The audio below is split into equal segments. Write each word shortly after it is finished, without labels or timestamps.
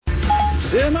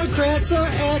Democrats are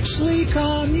actually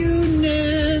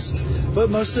communist, but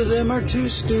most of them are too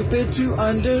stupid to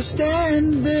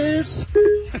understand this.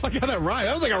 Look how that rhymed.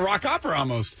 That was like a rock opera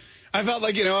almost. I felt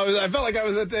like, I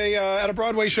was at a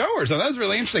Broadway show or something. That was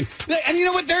really interesting. And you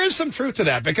know what? There is some truth to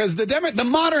that, because the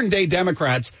modern day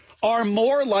Democrats are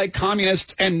more like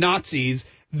communists and Nazis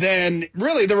than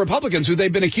really the Republicans, who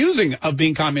they've been accusing of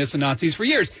being communists and Nazis for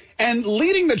years. And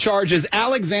leading the charge is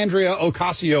Alexandria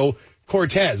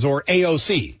Ocasio-Cortez, or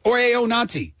AOC, or AO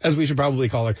Nazi, as we should probably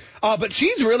call her. But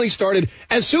she's really started,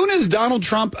 as soon as Donald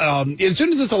Trump, as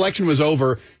soon as this election was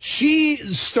over, she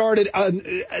started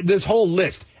this whole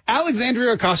list.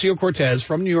 Alexandria Ocasio-Cortez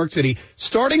from New York City,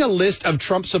 starting a list of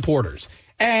Trump supporters.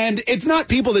 And it's not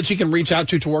people that she can reach out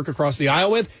to work across the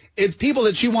aisle with. It's people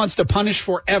that she wants to punish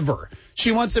forever.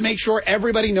 She wants to make sure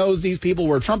everybody knows these people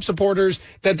were Trump supporters,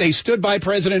 that they stood by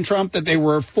President Trump, that they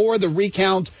were for the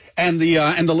recount and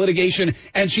the litigation.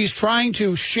 And she's trying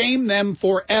to shame them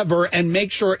forever and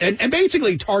make sure and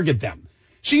basically target them.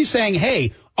 She's saying,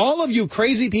 hey, all of you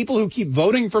crazy people who keep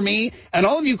voting for me, and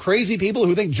all of you crazy people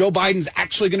who think Joe Biden's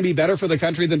actually going to be better for the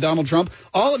country than Donald Trump,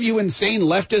 all of you insane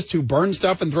leftists who burn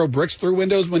stuff and throw bricks through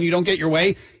windows when you don't get your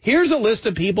way, here's a list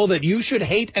of people that you should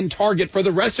hate and target for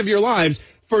the rest of your lives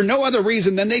for no other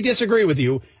reason than they disagree with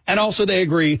you, and also they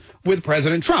agree with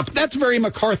President Trump. That's very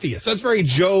McCarthyist. That's very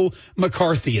Joe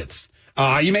McCarthyist.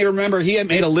 You may remember he had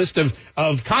made a list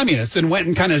of communists and went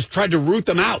and kind of tried to root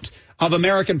them out of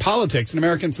American politics and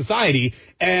American society.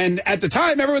 And at the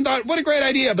time, everyone thought, what a great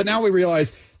idea. But now we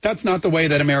realize that's not the way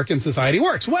that American society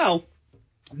works. Well,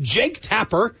 Jake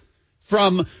Tapper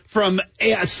from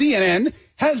CNN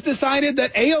has decided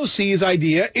that AOC's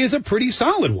idea is a pretty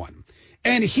solid one.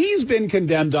 And he's been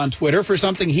condemned on Twitter for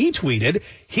something he tweeted.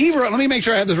 He wrote, let me make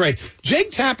sure I have this right. Jake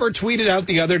Tapper tweeted out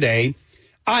the other day,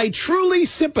 I truly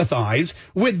sympathize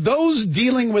with those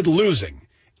dealing with losing.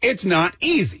 It's not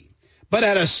easy. But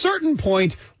at a certain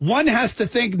point, one has to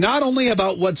think not only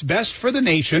about what's best for the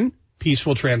nation,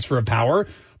 peaceful transfer of power,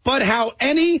 but how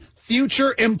any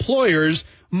future employers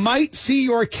might see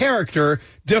your character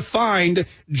defined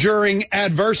during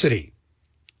adversity.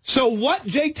 So what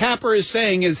Jake Tapper is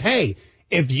saying is, hey,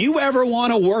 if you ever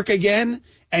want to work again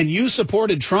and you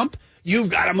supported Trump, you've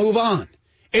got to move on.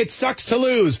 It sucks to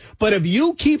lose, but if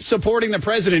you keep supporting the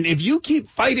president, if you keep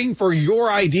fighting for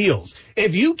your ideals,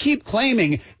 if you keep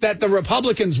claiming that the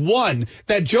Republicans won,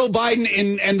 that Joe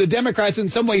Biden and the Democrats in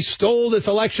some way stole this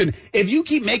election, if you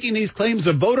keep making these claims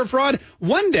of voter fraud,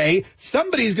 one day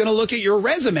somebody's going to look at your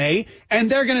resume and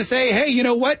they're going to say, hey, you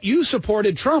know what? You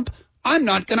supported Trump. I'm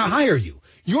not going to hire you.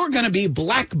 You're going to be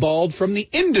blackballed from the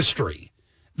industry.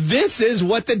 This is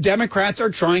what the Democrats are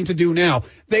trying to do now.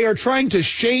 They are trying to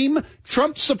shame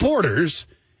Trump supporters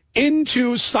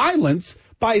into silence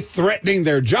by threatening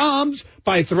their jobs,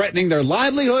 by threatening their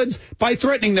livelihoods, by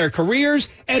threatening their careers,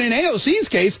 and in AOC's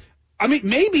case, I mean,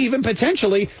 maybe even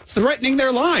potentially threatening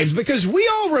their lives, because we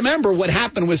all remember what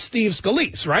happened with Steve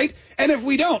Scalise, right? And if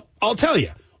we don't, I'll tell you,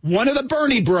 one of the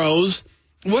Bernie bros,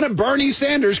 one of Bernie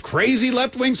Sanders' crazy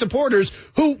left-wing supporters,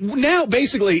 who now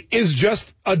basically is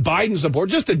just a Biden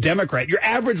supporter, just a Democrat. Your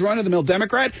average run-of-the-mill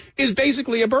Democrat is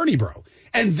basically a Bernie bro.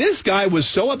 And this guy was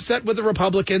so upset with the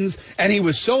Republicans, and he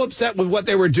was so upset with what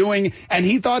they were doing, and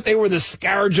he thought they were the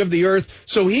scourge of the earth.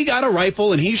 So he got a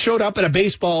rifle, and he showed up at a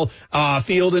baseball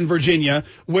field in Virginia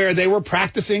where they were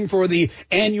practicing for the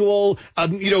annual,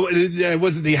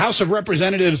 was it the House of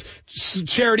Representatives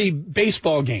charity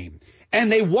baseball game. And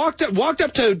they walked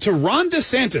up to Ron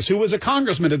DeSantis, who was a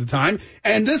congressman at the time.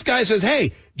 And this guy says,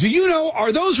 hey, do you know,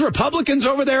 are those Republicans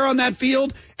over there on that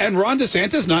field? And Ron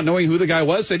DeSantis, not knowing who the guy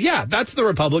was, said, yeah, that's the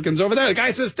Republicans over there. The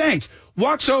guy says, thanks.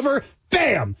 Walks over,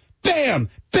 bam, bam,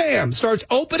 bam, starts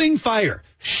opening fire,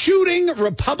 shooting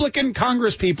Republican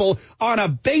congresspeople on a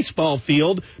baseball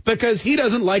field because he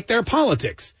doesn't like their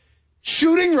politics.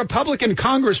 Shooting Republican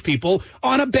congresspeople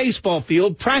on a baseball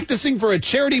field practicing for a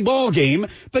charity ball game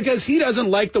because he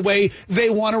doesn't like the way they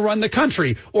want to run the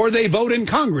country, or they vote in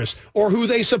Congress, or who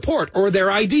they support, or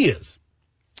their ideas.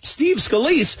 Steve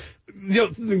Scalise,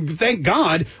 thank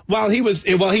God, while he was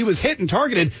hit and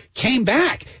targeted, came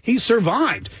back. He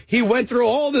survived. He went through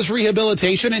all this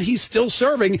rehabilitation, and he's still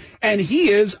serving. And he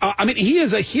is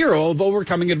a hero of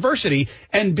overcoming adversity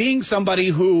and being somebody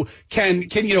who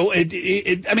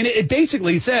it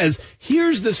basically says,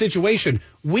 here's the situation.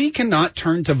 We cannot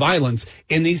turn to violence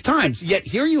in these times. Yet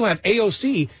here you have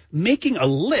AOC making a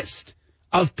list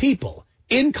of people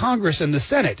in Congress and the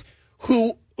Senate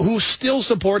who still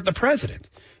support the president.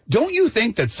 Don't you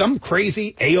think that some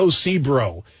crazy AOC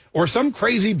bro or some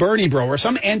crazy Bernie bro or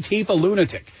some Antifa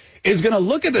lunatic is going to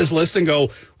look at this list and go,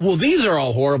 well, these are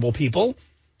all horrible people.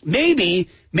 maybe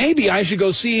I should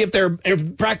go see if they're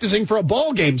practicing for a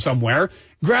ball game somewhere,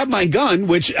 grab my gun,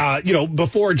 which,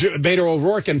 before Beto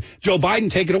O'Rourke and Joe Biden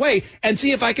take it away, and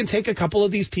see if I can take a couple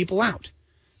of these people out.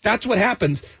 That's what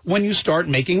happens when you start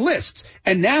making lists.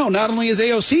 And now not only is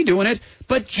AOC doing it,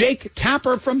 but Jake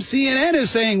Tapper from CNN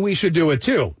is saying we should do it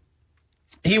too.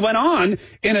 He went on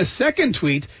in a second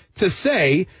tweet to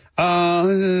say,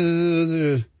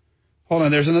 hold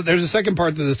on, there's a second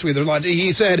part to this tweet.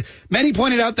 He said, many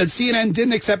pointed out that CNN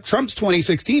didn't accept Trump's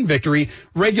 2016 victory,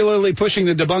 regularly pushing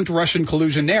the debunked Russian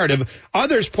collusion narrative.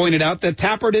 Others pointed out that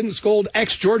Tapper didn't scold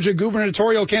ex-Georgia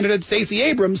gubernatorial candidate Stacey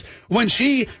Abrams when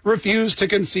she refused to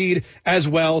concede as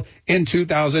well in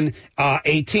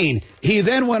 2018. He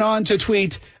then went on to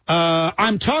tweet,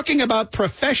 I'm talking about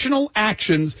professional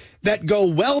actions that go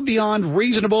well beyond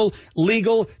reasonable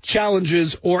legal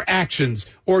challenges or actions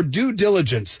or due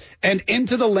diligence and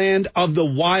into the land of the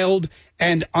wild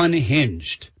and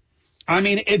unhinged. I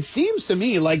mean, it seems to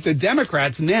me like the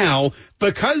Democrats now,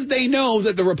 because they know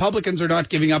that the Republicans are not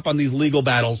giving up on these legal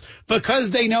battles, because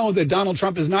they know that Donald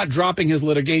Trump is not dropping his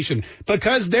litigation,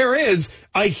 because there is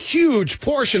a huge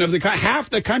portion of half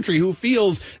the country who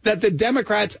feels that the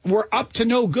Democrats were up to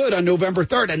no good on November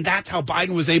 3rd, and that's how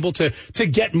Biden was able to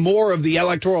get more of the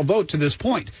electoral vote to this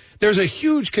point. There's a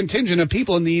huge contingent of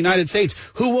people in the United States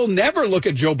who will never look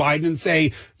at Joe Biden and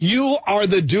say, you are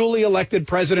the duly elected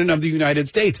president of the United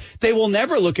States. They will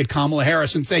never look at Kamala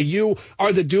Harris and say, you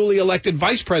are the duly elected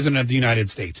vice president of the United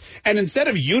States. And instead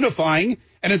of unifying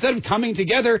and instead of coming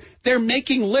together, they're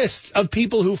making lists of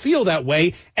people who feel that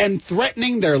way and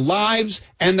threatening their lives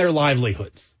and their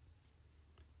livelihoods.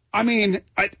 I mean,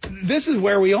 this is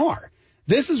where we are.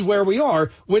 This is where we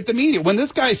are with the media. When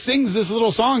this guy sings this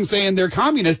little song saying they're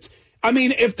communists, I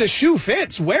mean, if the shoe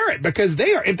fits, wear it because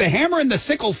they are. If the hammer and the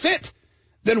sickle fit,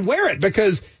 then wear it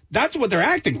because that's what they're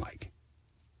acting like.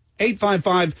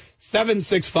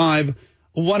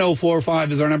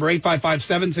 855-765-1045 is our number.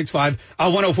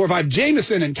 855-765-1045.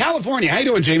 Jameson in California. How you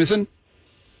doing, Jameson?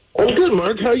 I'm good,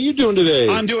 Mark. How are you doing today?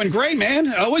 I'm doing great, man.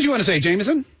 What do you want to say,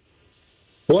 Jameson?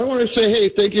 Well, I want to say, hey,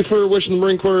 thank you for wishing the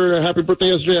Marine Corps a happy birthday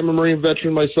yesterday. I'm a Marine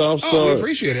veteran myself. Oh, we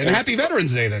appreciate it. And happy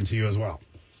Veterans Day then to you as well.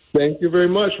 Thank you very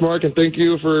much, Mark, and thank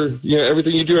you for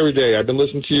everything you do every day. I've been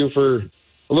listening to you for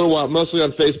a little while, mostly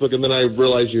on Facebook, and then I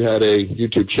realized you had a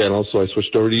YouTube channel, so I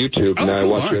switched over to YouTube. Oh, and I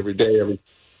watch you every day.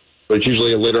 But it's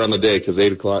usually later on the day because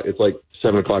 8 o'clock. It's like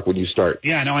 7 o'clock when you start.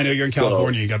 Yeah, no, I know you're in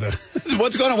California. You got the.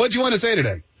 What's going on? What do you want to say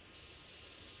today?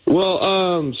 Well,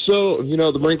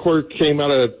 the Marine Corps came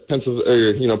out of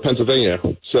Pennsylvania.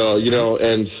 So,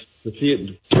 and to see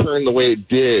it turn the way it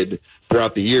did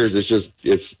throughout the years, it's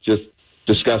just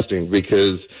disgusting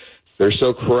because they're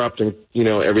so corrupt and,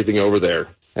 everything over there.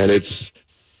 And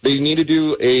they need to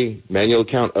do a manual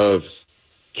count of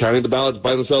counting the ballots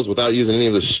by themselves without using any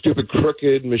of the stupid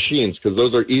crooked machines because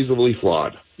those are easily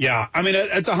flawed. Yeah, I mean,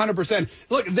 it's 100%.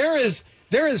 Look, there is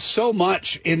so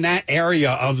much in that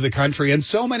area of the country, and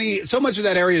so much of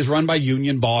that area is run by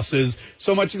union bosses.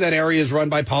 So much of that area is run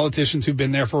by politicians who've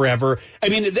been there forever. I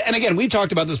mean, and again, we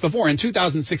talked about this before. In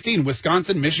 2016,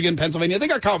 Wisconsin, Michigan, Pennsylvania, they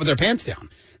got caught with their pants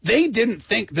down. They didn't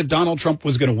think that Donald Trump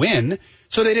was going to win,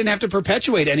 so they didn't have to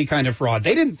perpetuate any kind of fraud.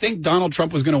 They didn't think Donald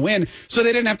Trump was going to win, so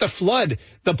they didn't have to flood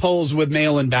the polls with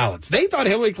mail-in ballots. They thought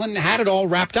Hillary Clinton had it all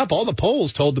wrapped up. All the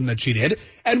polls told them that she did.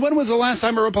 And when was the last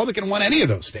time a Republican won any of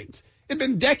those states? It'd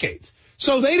been decades.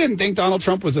 So they didn't think Donald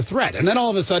Trump was a threat. And then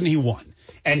all of a sudden he won.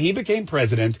 And he became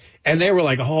president. And they were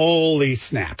like, holy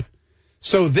snap.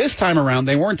 So this time around,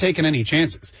 they weren't taking any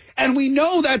chances. And we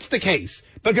know that's the case.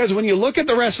 Because when you look at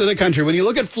the rest of the country, when you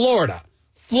look at Florida,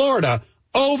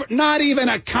 not even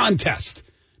a contest.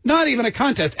 Not even a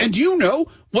contest. And do you know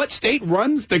what state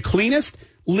runs the cleanest,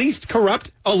 least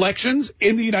corrupt elections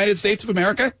in the United States of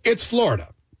America? It's Florida.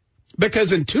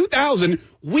 Because in 2000,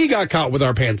 we got caught with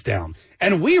our pants down.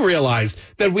 And we realized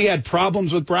that we had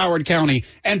problems with Broward County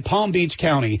and Palm Beach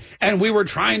County. And we were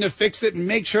trying to fix it and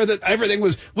make sure that everything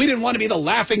was, we didn't want to be the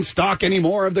laughing stock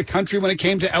anymore of the country when it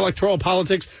came to electoral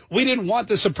politics. We didn't want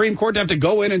the Supreme Court to have to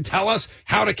go in and tell us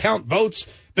how to count votes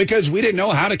because we didn't know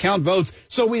how to count votes.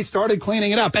 So we started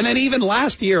cleaning it up. And then even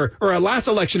last year, or last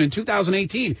election in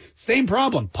 2018, same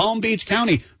problem. Palm Beach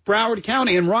County, Broward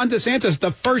County, and Ron DeSantis,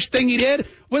 the first thing he did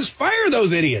was fire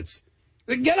those idiots.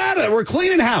 Get out of there. We're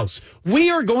cleaning house.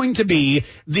 We are going to be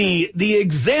the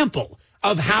example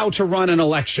of how to run an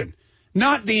election,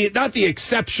 not the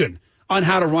exception on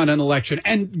how to run an election.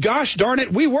 And gosh darn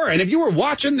it, we were. And if you were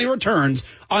watching the returns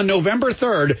on November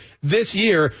 3rd this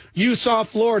year, you saw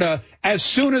Florida, as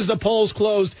soon as the polls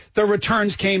closed, the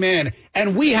returns came in.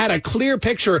 And we had a clear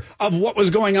picture of what was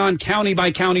going on county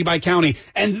by county by county.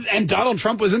 And Donald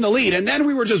Trump was in the lead. And then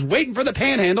we were just waiting for the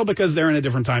panhandle because they're in a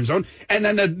different time zone. And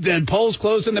then the polls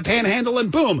closed in the panhandle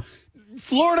and boom,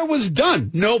 Florida was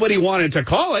done. Nobody wanted to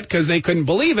call it because they couldn't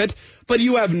believe it. But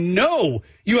you have no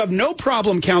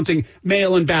problem counting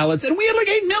mail-in ballots. And we had like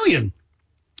 8 million.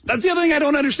 That's the other thing I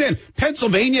don't understand.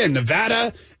 Pennsylvania and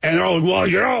Nevada, and they're all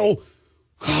like, well,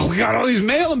 we got all these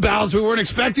mail-in ballots. We weren't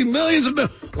expecting millions of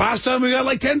last time we got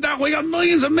like 10,000. We got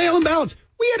millions of mail-in ballots.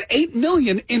 We had 8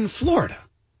 million in Florida.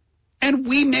 And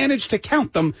we managed to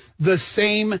count them the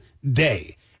same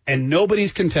day. And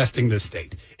nobody's contesting this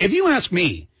state. If you ask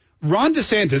me, Ron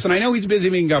DeSantis, and I know he's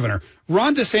busy being governor,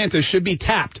 Ron DeSantis should be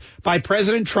tapped by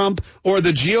President Trump or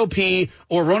the GOP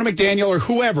or Ronna McDaniel or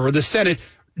whoever, or the Senate.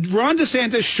 Ron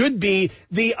DeSantis should be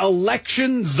the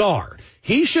election czar.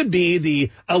 He should be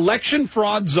the election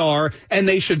fraud czar, and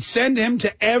they should send him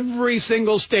to every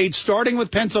single state, starting with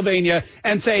Pennsylvania,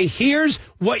 and say, here's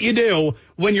what you do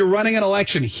when you're running an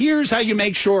election. Here's how you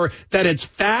make sure that it's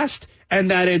fast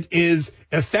and that it is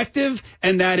effective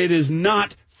and that it is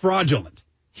not fraudulent.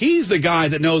 He's the guy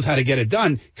that knows how to get it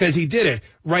done because he did it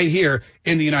right here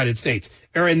in the United States,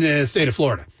 or in the state of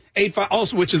Florida,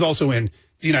 which is also in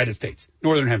the United States,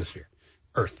 Northern Hemisphere,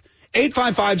 Earth.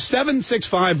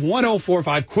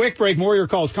 855-765-1045. Quick break. More of your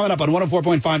calls coming up on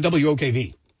 104.5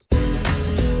 WOKV.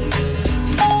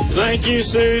 Thank you,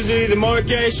 Susie. The Mark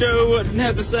A. Show wouldn't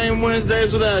have the same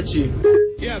Wednesdays without you.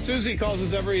 Yeah, Susie calls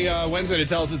us every Wednesday to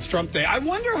tell us it's Trump Day. I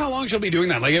wonder how long she'll be doing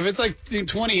that. Like, if it's like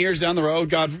 20 years down the road,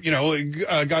 God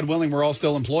willing, we're all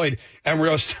still employed and we're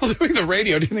all still doing the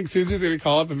radio. Do you think Susie's going to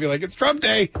call up and be like, it's Trump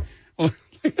Day? Well,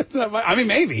 I mean,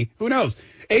 maybe. Who knows?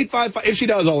 855. If she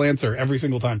does, I'll answer every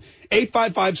single time.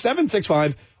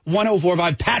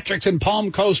 855-765-1045. Patrick's in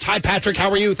Palm Coast. Hi, Patrick.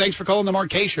 How are you? Thanks for calling the Mark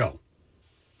K. Show.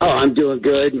 Oh, I'm doing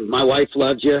good. My wife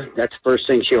loves you. That's the first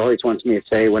thing she always wants me to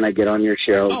say when I get on your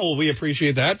show. Oh, well, we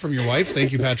appreciate that from your wife.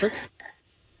 Thank you, Patrick.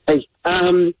 Hey,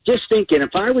 just thinking,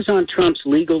 if I was on Trump's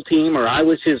legal team or I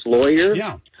was his lawyer,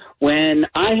 yeah. When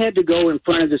I had to go in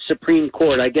front of the Supreme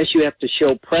Court, I guess you have to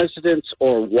show precedence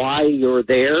or why you're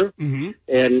there,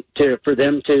 and for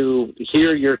them to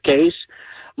hear your case.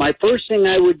 My first thing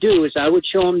I would do is I would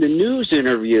show them the news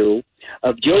interview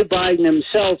of Joe Biden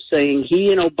himself saying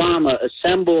he and Obama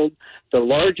assembled the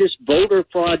largest voter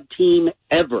fraud team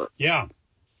ever. Yeah.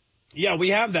 Yeah, we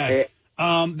have that.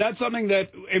 That's something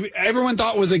that everyone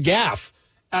thought was a gaffe.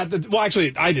 Well,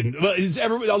 actually, I didn't.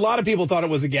 A lot of people thought it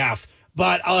was a gaffe.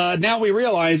 But now we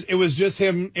realize it was just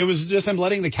him. It was just him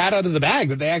letting the cat out of the bag,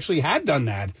 that they actually had done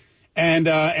that, and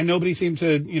nobody seemed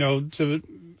to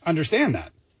understand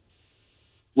that.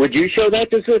 Would you show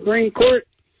that to the Supreme Court?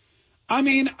 I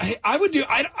mean, I would do.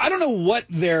 I don't know what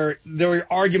their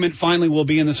argument finally will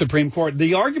be in the Supreme Court.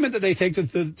 The argument that they take to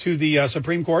the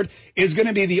Supreme Court is going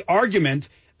to be the argument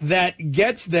that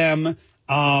gets them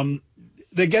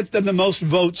the most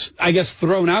votes, I guess,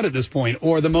 thrown out at this point,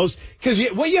 or the most, because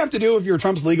what you have to do if you're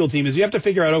Trump's legal team is you have to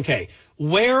figure out, okay,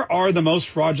 where are the most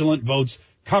fraudulent votes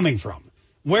coming from?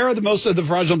 Where are the most of the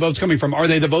fraudulent votes coming from? Are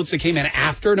they the votes that came in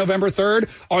after November 3rd?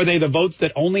 Are they the votes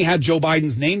that only had Joe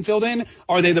Biden's name filled in?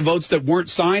 Are they the votes that weren't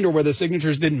signed or where the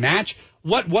signatures didn't match?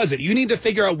 What was it? You need to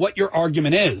figure out what your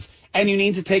argument is, and you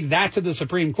need to take that to the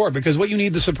Supreme Court, because what you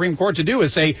need the Supreme Court to do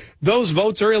is say those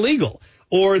votes are illegal.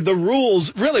 Or the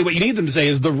rules, really what you need them to say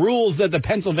is the rules that the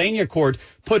Pennsylvania court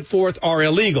put forth are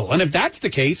illegal. And if that's the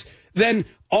case, then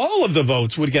all of the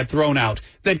votes would get thrown out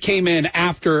that came in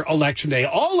after Election Day.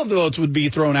 All of the votes would be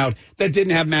thrown out that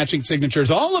didn't have matching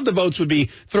signatures. All of the votes would be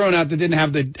thrown out that didn't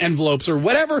have the envelopes, or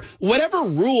whatever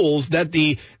rules that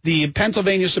the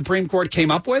Pennsylvania Supreme Court came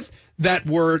up with that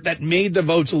made the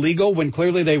votes illegal when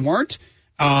clearly they weren't.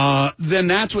 Then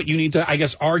that's what you need to, I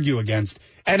guess, argue against.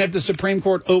 And if the Supreme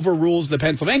Court overrules the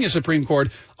Pennsylvania Supreme Court,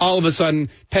 all of a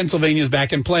sudden Pennsylvania's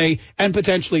back in play and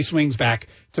potentially swings back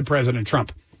to President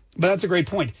Trump. But that's a great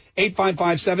point.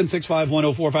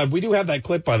 855-765-1045. We do have that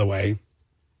clip, by the way,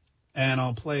 and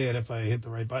I'll play it if I hit the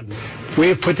right button. We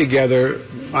have put together,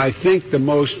 I think, the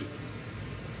most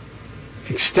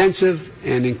extensive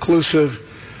and inclusive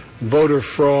voter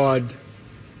fraud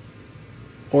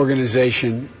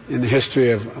organization in the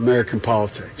history of American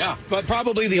politics. Yeah, but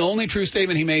probably the only true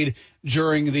statement he made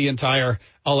during the entire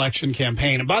election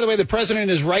campaign. And by the way, the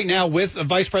president is right now with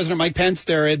Vice President Mike Pence.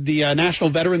 They're at the National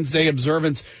Veterans Day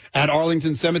observance at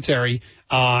Arlington Cemetery.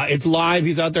 It's live.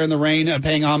 He's out there in the rain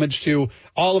paying homage to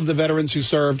all of the veterans who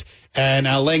served and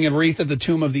laying a wreath at the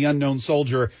tomb of the unknown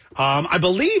soldier. I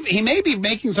believe he may be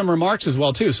making some remarks as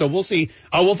well, too. So we'll see.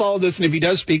 We'll follow this. And if he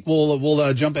does speak,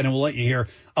 we'll jump in and we'll let you hear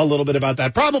a little bit about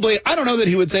that. Probably, I don't know that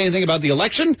he would say anything about the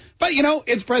election, but,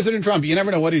 it's President Trump. You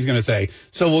never know what he's going to say.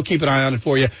 So we'll keep an eye on it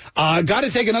for you. Got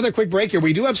to take another quick break here.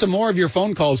 We do have some more of your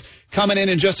phone calls coming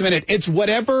in just a minute. It's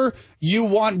whatever you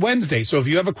want Wednesday. So if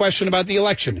you have a question about the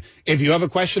election, if you have a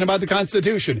question about the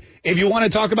Constitution, if you want to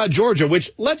talk about Georgia,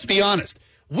 which, let's be honest,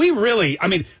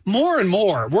 more and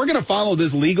more, we're going to follow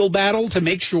this legal battle to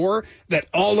make sure that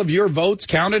all of your votes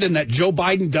counted and that Joe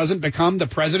Biden doesn't become the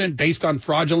president based on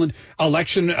fraudulent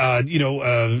election,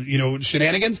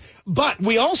 shenanigans. But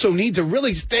we also need to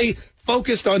really stay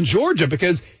focused on Georgia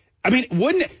because,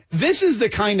 this is the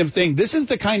kind of thing, this is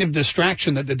the kind of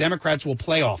distraction that the Democrats will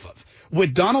play off of.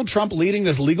 With Donald Trump leading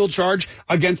this legal charge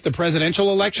against the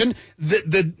presidential election,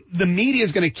 the media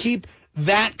is going to keep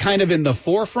that kind of in the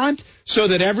forefront so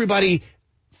that everybody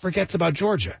forgets about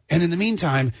Georgia. And in the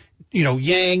meantime,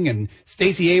 Yang and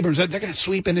Stacey Abrams, they're going to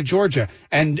sweep into Georgia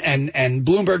and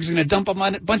Bloomberg's going to dump a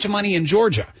bunch of money in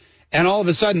Georgia. And all of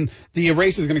a sudden the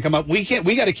race is going to come up. We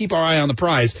got to keep our eye on the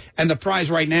prize. And the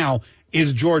prize right now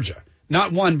is Georgia.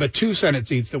 Not one, but 2 Senate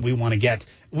seats that we want to get.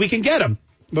 We can get them,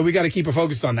 but we got to keep her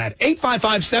focused on that.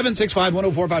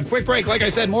 855-765-1045. Quick break. Like I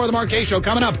said, more of the Mark Kaye Show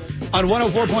coming up on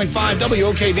 104.5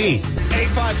 WOKV.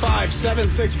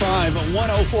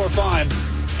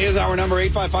 855-765-1045 is our number.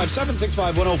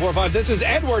 855-765-1045. This is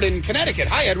Edward in Connecticut.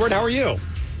 Hi, Edward. How are you?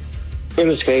 Hey,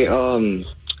 Ms. Kaye.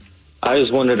 I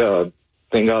just wanted to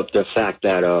bring up the fact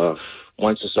that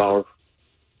once this all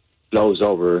blows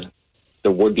over,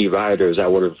 the would-be rioters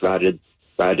that would have rioted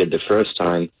the first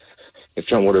time, if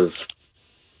Trump would have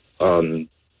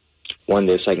won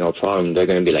this, no problem, they're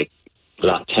going to be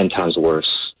 10 times worse.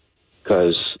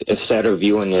 Because instead of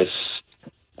viewing this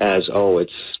as,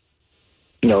 it's,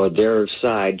 their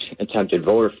side attempted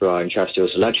voter fraud and try to steal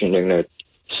this election, they're going to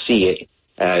see it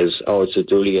as, it's a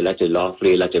duly elected,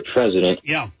 lawfully elected president.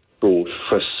 Yeah. Who,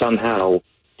 for somehow,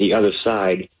 the other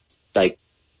side,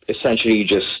 essentially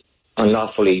just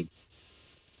unlawfully,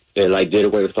 did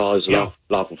away with all his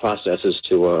lawful processes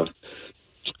to,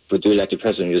 for the elected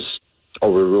president just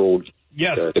overruled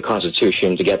the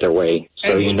Constitution to get their way.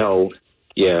 So, Edward.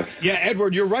 Yeah,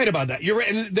 Edward, you're right about that. You're right.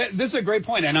 And this is a great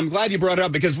point, and I'm glad you brought it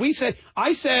up because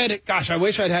I said, gosh, I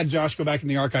wish I'd had Josh go back in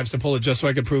the archives to pull it just so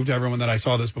I could prove to everyone that I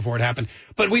saw this before it happened.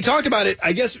 But we talked about it,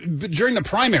 I guess, during the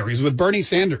primaries with Bernie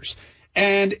Sanders.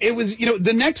 And it was,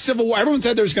 the next civil war. Everyone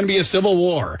said there's going to be a civil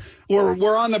war.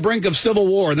 We're on the brink of civil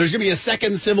war. There's going to be a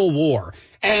second civil war.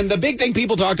 And the big thing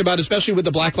people talked about, especially with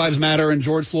the Black Lives Matter and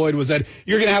George Floyd, was that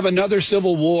you're going to have another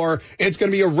civil war. It's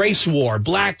going to be a race war,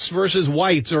 blacks versus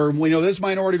whites, or this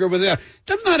minority group with that.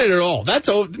 That's not it at all. It's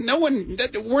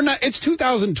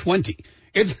 2020.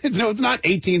 It's not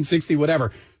 1860,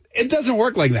 whatever. It doesn't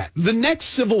work like that. The next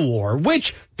civil war,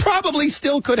 which probably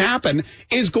still could happen,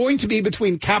 is going to be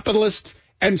between capitalists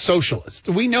and socialists.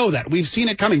 We know that. We've seen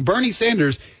it coming. Bernie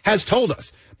Sanders has told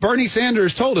us. Bernie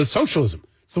Sanders told us socialism.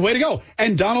 It's the way to go.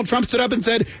 And Donald Trump stood up and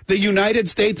said the United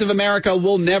States of America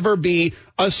will never be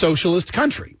a socialist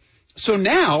country. So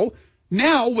now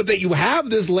that you have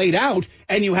this laid out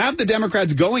and you have the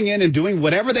Democrats going in and doing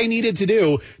whatever they needed to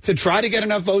do to try to get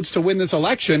enough votes to win this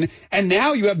election, and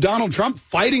now you have Donald Trump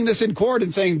fighting this in court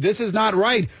and saying this is not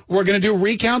right. We're going to do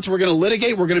recounts. We're going to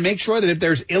litigate. We're going to make sure that if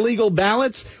there's illegal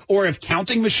ballots or if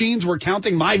counting machines were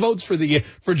counting my votes for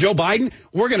Joe Biden,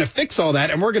 we're going to fix all that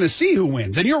and we're going to see who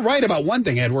wins. And you're right about one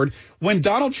thing, Edward. When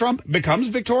Donald Trump becomes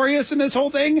victorious in this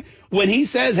whole thing, when he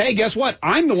says, hey, guess what?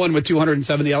 I'm the one with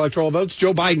 270 electoral votes.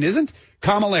 Joe Biden isn't.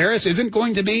 Kamala Harris isn't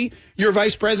going to be your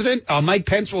vice president. Mike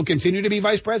Pence will continue to be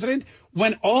vice president.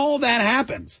 When all that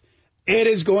happens, it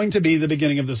is going to be the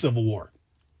beginning of the Civil War.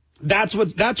 That's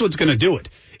what's going to do it.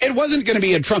 It wasn't going to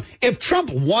be a Trump. If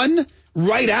Trump won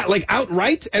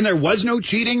outright, and there was no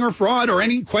cheating or fraud or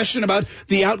any question about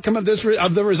the outcome of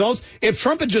the results, if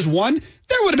Trump had just won,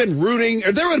 there would have been looting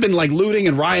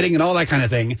and rioting and all that kind of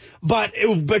thing. But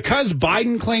because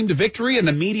Biden claimed victory and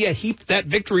the media heaped that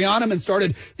victory on him and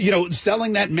started,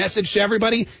 selling that message to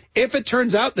everybody, if it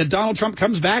turns out that Donald Trump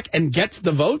comes back and gets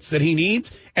the votes that he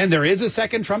needs and there is a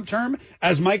second Trump term,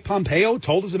 as Mike Pompeo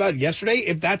told us about yesterday,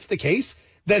 if that's the case,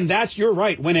 then you're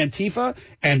right. When Antifa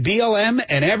and BLM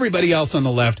and everybody else on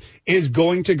the left is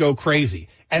going to go crazy.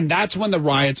 And that's when the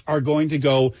riots are going to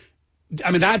go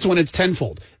I mean, that's when it's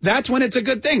tenfold. That's when it's a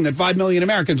good thing that 5 million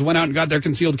Americans went out and got their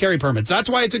concealed carry permits. That's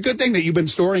why it's a good thing that you've been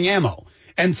storing ammo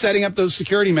and setting up those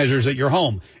security measures at your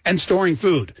home and storing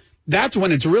food. That's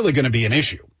when it's really going to be an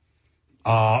issue.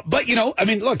 But, I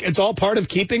mean, look, it's all part of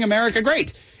keeping America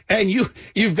great. And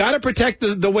you've got to protect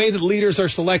the way that leaders are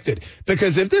selected.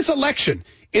 Because if this election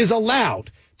is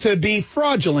allowed to be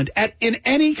fraudulent in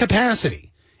any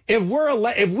capacity,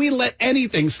 if we let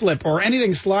anything slip or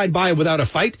anything slide by without a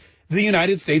fight, the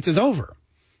United States is over.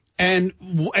 And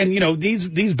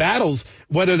these battles,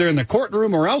 whether they're in the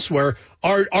courtroom or elsewhere,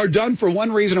 are done for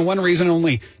one reason and one reason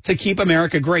only, to keep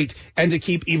America great and to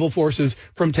keep evil forces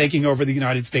from taking over the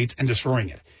United States and destroying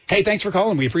it. Hey, thanks for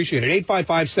calling. We appreciate it.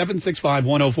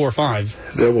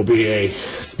 855-765-1045. There will be a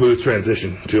smooth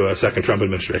transition to a second Trump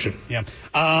administration. Yeah.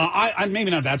 I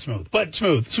maybe not that smooth, but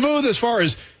smooth. Smooth as far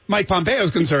as Mike Pompeo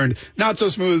is concerned, not so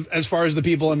smooth as far as the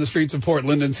people on the streets of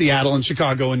Portland and Seattle and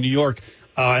Chicago and New York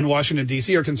and Washington,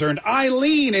 D.C. are concerned.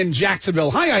 Eileen in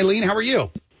Jacksonville. Hi, Eileen. How are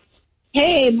you?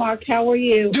 Hey, Mark. How are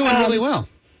you? Doing really well.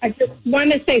 I just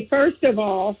want to say, first of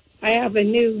all, I have a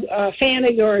new fan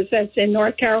of yours that's in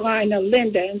North Carolina,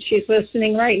 Linda, and she's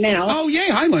listening right now. Oh, yay.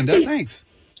 Hi, Linda. Thanks.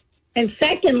 And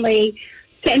secondly,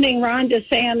 sending Ron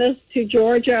DeSantis to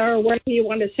Georgia or wherever you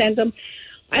want to send him,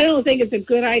 I don't think it's a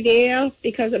good idea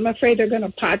because I'm afraid they're going to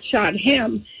potshot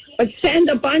him. But send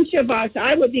a bunch of us.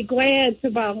 I would be glad to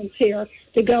volunteer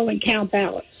to go and count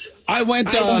ballots. I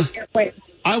went on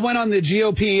the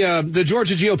GOP, the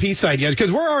Georgia GOP site yet,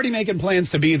 because we're already making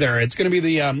plans to be there. It's going to be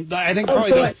the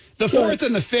 4th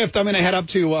and the 5th. I'm going to head up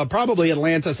to probably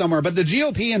Atlanta somewhere. But the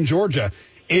GOP in Georgia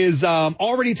is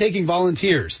already taking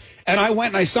volunteers. And I went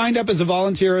and I signed up as a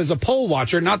volunteer as a poll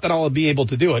watcher. Not that I'll be able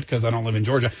to do it because I don't live in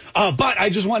Georgia. But I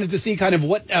just wanted to see kind of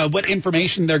what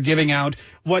information they're giving out,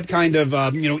 what kind of,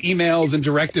 emails and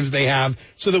directives they have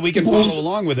so that we can follow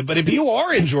along with it. But if you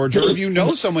are in Georgia or if you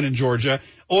know someone in Georgia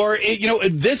or,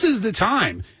 this is the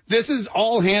time. This is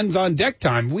all hands on deck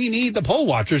time. We need the poll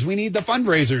watchers. We need the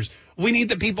fundraisers. We need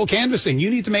the people canvassing. You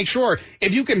need to make sure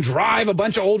if you can drive a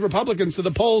bunch of old Republicans to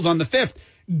the polls on the 5th,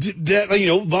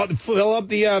 fill up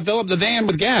the van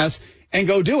with gas and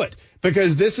go do it,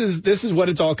 because this is what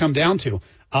it's all come down to.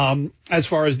 As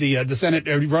far as the Senate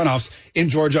runoffs in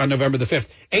Georgia on November the 5th,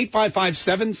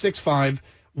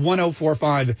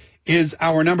 855-765-1045 is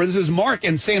our number. This is Mark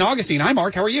in St. Augustine. Hi,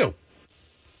 Mark. How are you?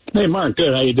 Hey, Mark.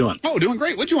 Good. How you doing? Oh, doing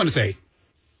great. What do you want to say?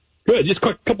 Good. Just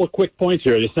a couple of quick points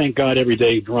here. Just thank God every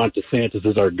day Ron DeSantis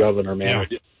is our governor, man.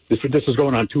 Yeah. This was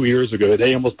going on 2 years ago.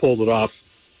 They almost pulled it off.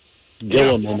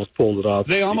 Gillum almost pulled it off.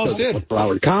 They almost did. What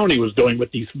Broward County was doing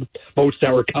with these votes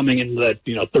that were coming in the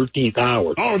 13th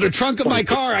hour. Oh, the trunk of my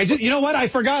car. You know what? I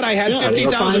forgot I had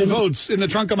 50,000 votes in the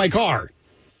trunk of my car.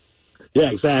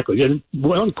 Yeah, exactly. And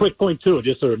one quick point, too,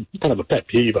 just sort of kind of a pet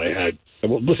peeve I had. I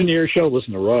listen to your show,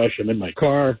 listen to Rush. I'm in my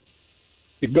car.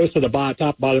 It goes to the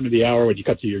bottom of the hour when you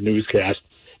cut to your newscast.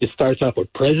 It starts off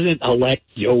with President-elect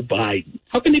Joe Biden.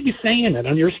 How can they be saying that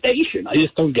on your station? I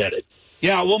just don't get it.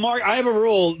 Yeah, well, Mark, I have a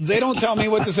rule. They don't tell me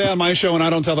what to say on my show, and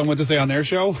I don't tell them what to say on their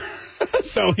show.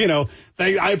 So,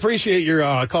 I appreciate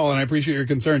your call, and I appreciate your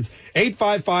concerns.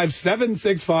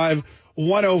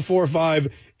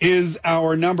 855-765-1045 is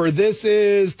our number. This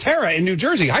is Tara in New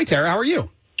Jersey. Hi, Tara. How are you?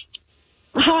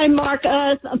 Hi, Mark.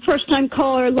 First-time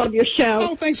caller. Love your show.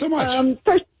 Oh, thanks so much.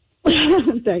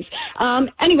 Thanks.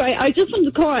 Anyway, I just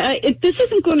wanted to call. This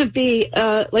isn't going to be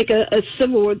like a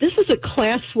civil war. This is a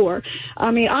class war.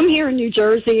 I mean, I'm here in New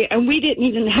Jersey, and we didn't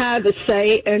even have a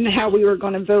say in how we were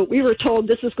going to vote. We were told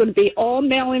this is going to be all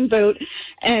mail-in vote,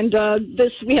 and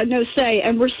we had no say.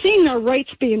 And we're seeing our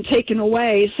rights being taken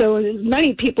away. So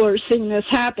many people are seeing this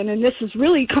happen, and this is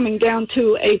really coming down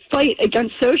to a fight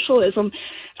against socialism.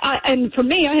 And for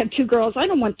me, I have two girls. I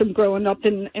don't want them growing up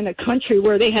in a country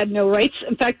where they had no rights.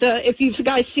 In fact, if you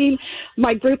guys seen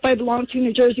my group I belong to,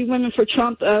 New Jersey Women for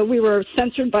Trump, we were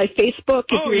censored by Facebook.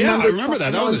 If you remember, I remember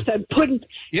that. That was said,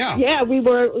 we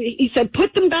were. He said,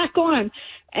 put them back on.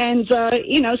 And, so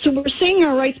we're seeing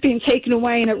our rights being taken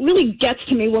away, and it really gets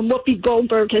to me when Whoopi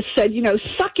Goldberg has said,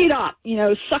 suck it up,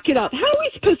 suck it up. How are we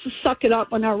supposed to suck it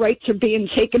up when our rights are being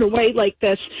taken away like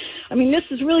this? I mean, this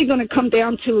is really going to come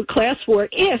down to a class war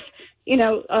if,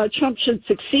 Trump should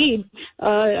succeed.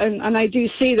 And I do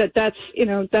see that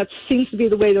seems to be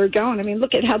the way they're going. I mean,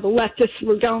 look at how the leftists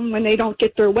were going when they don't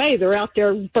get their way. They're out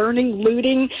there burning,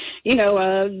 looting,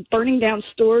 burning down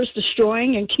stores,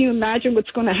 destroying. And can you imagine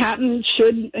what's going to happen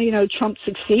should, Trump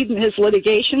succeed in his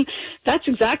litigation? That's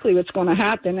exactly what's going to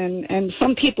happen. And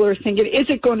some people are thinking, is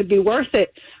it going to be worth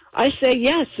it? I say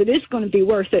yes, it is going to be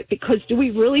worth it, because do we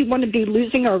really want to be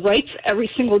losing our rights every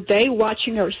single day,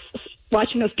 watching our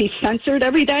watching us be censored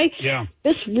every day. Yeah.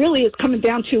 This really is coming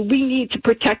down to we need to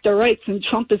protect our rights, and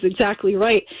Trump is exactly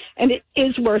right. And it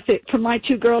is worth it. For my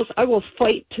 2 girls, I will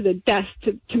fight to the death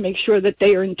to make sure that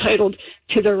they are entitled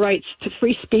to their rights to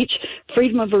free speech,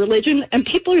 freedom of religion. And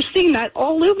people are seeing that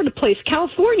all over the place.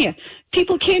 California,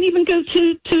 people can't even go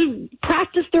to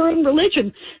practice their own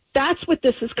religion. That's what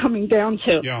this is coming down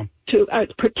to. Yeah. To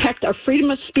protect our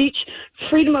freedom of speech,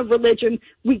 freedom of religion.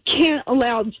 We can't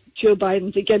allow Joe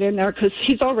Biden to get in there because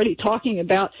he's already talking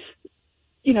about,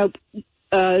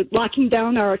 locking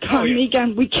down our economy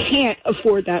again. We can't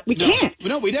afford that. We can't.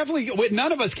 No, we definitely,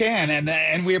 none of us can.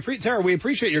 And we Tara, we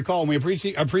appreciate your call and we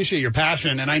appreciate your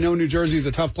passion. And I know New Jersey is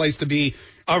a tough place to be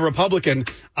a Republican.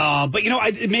 But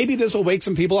maybe this will wake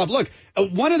some people up. Look,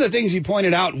 one of the things you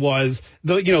pointed out was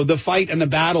the fight and the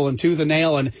battle and tooth and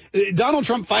nail, and Donald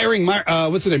Trump firing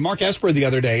Mark Esper the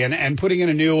other day and putting in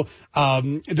a new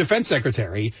defense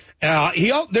secretary.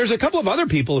 There's a couple of other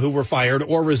people who were fired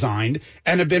or resigned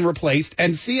and have been replaced.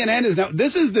 And CNN is now,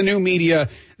 this is the new media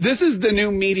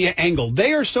angle.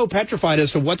 They are so petrified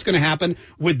as to what's going to happen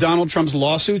with Donald Trump's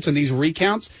lawsuits and these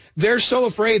recounts. They're so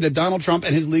afraid that Donald Trump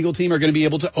and his legal team are going to be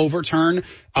able to overturn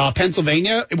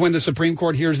Pennsylvania when the Supreme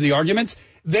Court hears the arguments.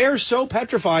 They're so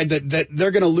petrified that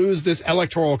they're going to lose this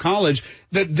electoral college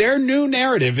that their new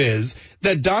narrative is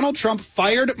that Donald Trump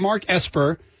fired Mark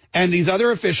Esper and these other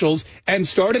officials and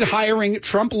started hiring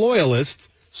Trump loyalists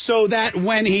so that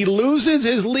when he loses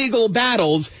his legal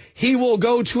battles, he will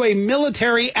go to a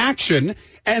military action,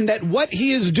 and that what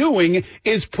he is doing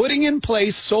is putting in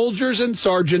place soldiers and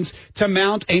sergeants to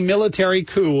mount a military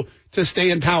coup to stay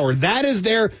in power. That is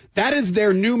their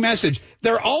new message.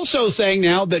 They're also saying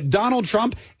now that Donald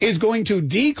Trump is going to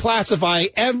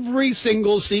declassify every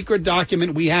single secret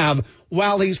document we have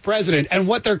while he's president. And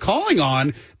what they're calling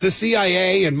on the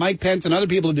CIA and Mike Pence and other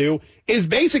people to do is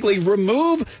basically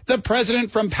remove the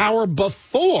president from power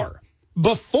before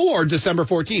December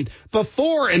 14th,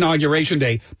 before Inauguration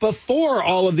Day, before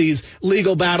all of these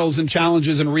legal battles and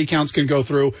challenges and recounts can go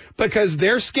through, because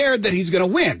they're scared that he's going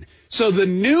to win. So the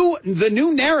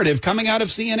new narrative coming out of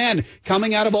CNN,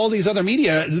 coming out of all these other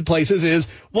media places is,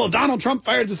 well, Donald Trump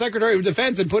fired the Secretary of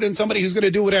Defense and put in somebody who's going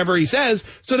to do whatever he says,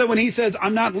 so that when he says,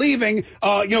 I'm not leaving,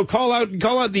 call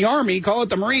out the Army, call it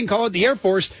the Marine, call it the Air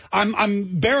Force.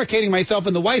 I'm barricading myself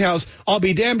in the White House. I'll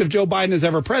be damned if Joe Biden is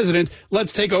ever president.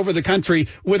 Let's take over the country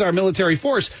with our military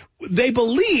force. They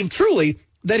believe truly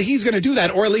that he's going to do that,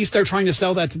 or at least they're trying to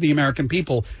sell that to the American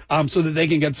people so that they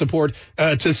can get support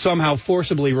to somehow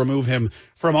forcibly remove him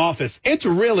from office. It's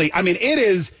really, it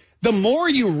is, the more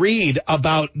you read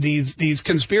about these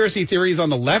conspiracy theories on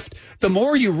the left, the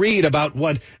more you read about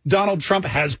what Donald Trump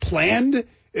has planned,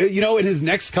 in his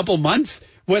next couple months,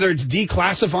 whether it's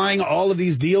declassifying all of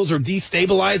these deals or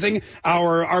destabilizing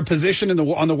our position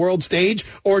on the world stage,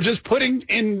 or just putting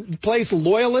in place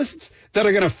loyalists that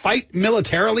are going to fight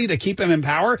militarily to keep him in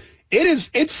power.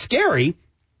 It's scary.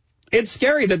 It's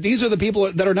scary that these are the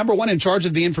people that are, number one, in charge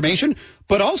of the information,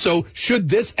 but also, should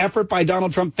this effort by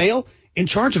Donald Trump fail, in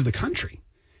charge of the country.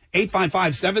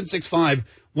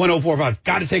 855-765-1045.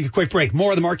 Got to take a quick break.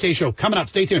 More of the Mark Kaye Show coming up.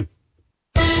 Stay tuned.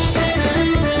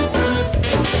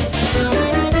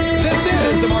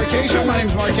 The Mark Kaye Show. My name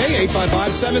is Mark Kaye.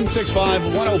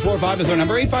 855-765-1045 is our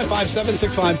number.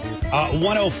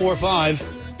 855-765-1045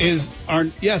 is our,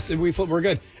 yes, we're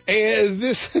good.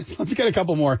 Let's get a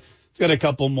couple more.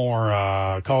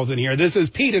 Calls in here. This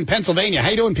is Pete in Pennsylvania. How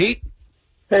you doing, Pete?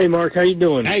 Hey, Mark. How you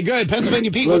doing? Hey, good.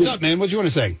 Pennsylvania Pete, what's up, man? What do you want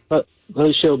to say?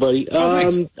 Nice show, buddy.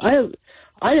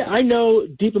 I know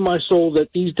deep in my soul that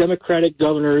these Democratic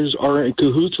governors are in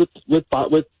cahoots with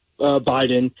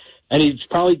Biden, and he's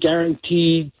probably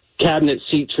guaranteed cabinet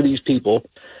seats for these people.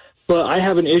 But I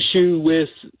have an issue with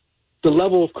the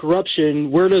level of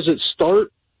corruption. Where does it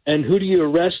start, and who do you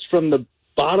arrest from the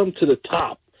bottom to the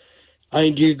top? I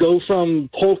mean, do you go from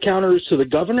poll counters to the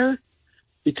governor?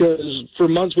 Because for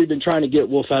months we've been trying to get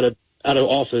Wolf out of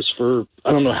office for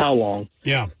I don't know how long.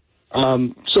 Yeah.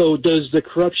 So does the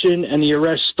corruption and the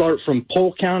arrest start from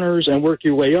poll counters and work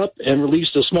your way up and release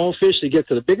the small fish to get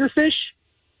to the bigger fish?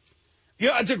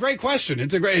 Yeah, it's a great question.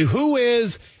 Is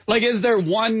there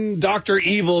one Dr.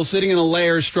 Evil sitting in a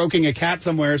lair stroking a cat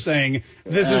somewhere saying,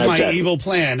 this is my evil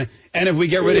plan, and if we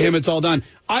get rid of him, it's all done?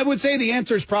 I would say the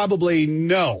answer is probably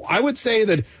no. I would say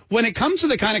that when it comes to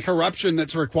the kind of corruption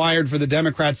that's required for the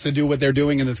Democrats to do what they're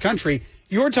doing in this country,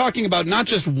 you're talking about not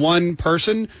just one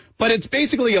person, but it's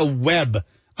basically a web,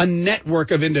 a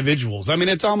network of individuals. I mean,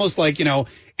 it's almost like,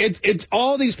 it's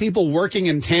all these people working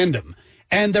in tandem.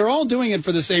 And they're all doing it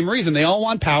for the same reason. They all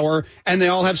want power, and they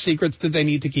all have secrets that they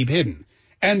need to keep hidden.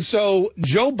 And so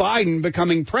Joe Biden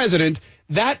becoming president,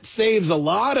 that saves a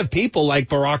lot of people like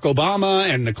Barack Obama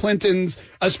and the Clintons,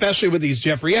 especially with these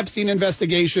Jeffrey Epstein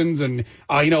investigations and,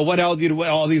 what else,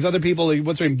 all these other people,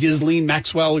 what's her name, Ghislaine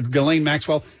Maxwell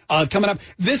coming up.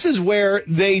 This is where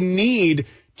they need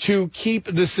to keep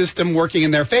the system working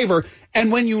in their favor. And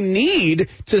when you need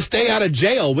to stay out of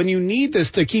jail, when you need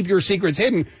this to keep your secrets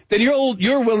hidden, then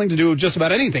you're willing to do just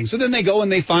about anything. So then they go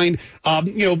and they find,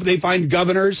 they find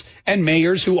governors and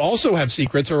mayors who also have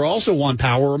secrets or also want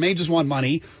power or may just want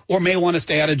money or may want to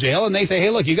stay out of jail. And they say, hey,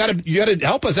 look, you got to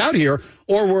help us out here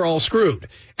or we're all screwed.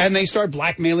 And they start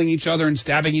blackmailing each other and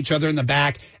stabbing each other in the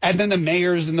back. And then the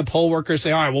mayors and the poll workers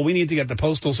say, all right, well, we need to get the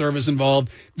Postal Service involved.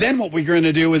 Then what we're going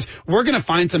to do is we're going to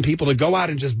find some people to go out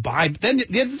and just buy. Then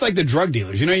it's like the drug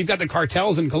dealers. You've got the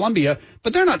cartels in Colombia,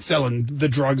 but they're not selling the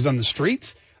drugs on the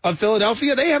streets of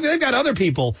Philadelphia. They've got other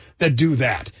people that do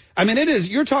that. I mean,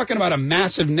 you're talking about a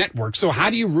massive network. So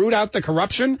how do you root out the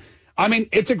corruption? I mean,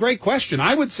 it's a great question.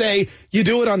 I would say you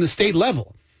do it on the state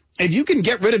level. If you can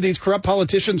get rid of these corrupt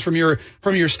politicians from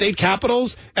your state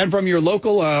capitals and from your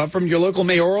local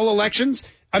mayoral elections,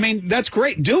 I mean, that's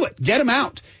great. Do it. Get them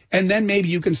out. And then maybe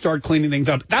you can start cleaning things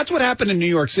up. That's what happened in New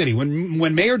York City.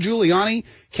 When Mayor Giuliani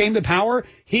came to power,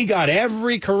 he got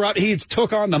he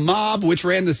took on the mob, which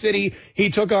ran the city. He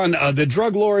took on the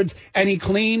drug lords, and he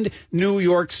cleaned New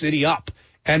York City up.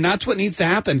 And that's what needs to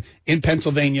happen in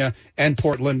Pennsylvania and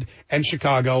Portland and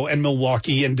Chicago and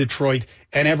Milwaukee and Detroit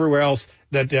and everywhere else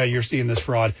that you're seeing this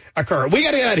fraud occur. We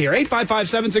got to get out of here.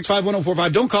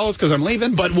 855-765-1045. Don't call us because I'm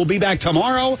leaving, but we'll be back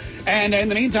tomorrow. And in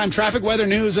the meantime, traffic, weather,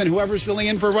 news, and whoever's filling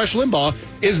in for Rush Limbaugh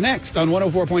is next on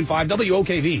 104.5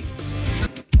 WOKV.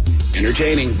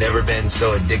 Entertaining. Never been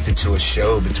so addicted to a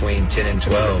show between 10 and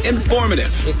 12.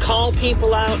 Informative. You call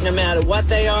people out no matter what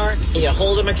they are, and you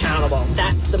hold them accountable.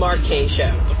 That's the Mark Kaye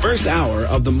Show. The first hour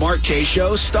of the Mark Kaye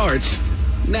Show starts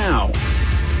now.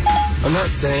 I'm not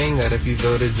saying that if you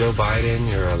voted Joe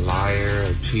Biden, you're a liar,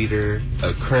 a cheater,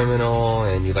 a criminal,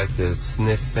 and you like to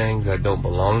sniff things that don't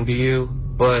belong to you.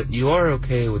 But you are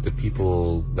okay with the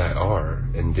people that are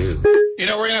and do. We're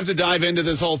going to have to dive into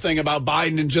this whole thing about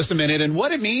Biden in just a minute and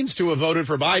what it means to have voted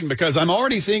for Biden, because I'm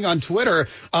already seeing on Twitter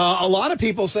a lot of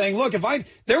people saying, look, in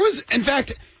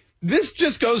fact, this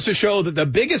just goes to show that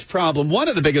one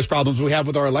of the biggest problems we have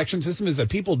with our election system is that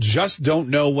people just don't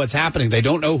know what's happening. They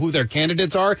don't know who their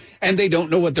candidates are, and they don't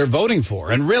know what they're voting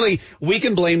for. And really, we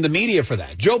can blame the media for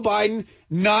that. Joe Biden,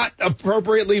 not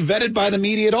appropriately vetted by the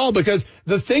media at all, because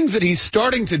the things that he's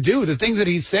starting to do, the things that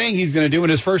he's saying he's going to do in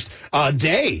his first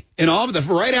day in office,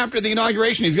 right after the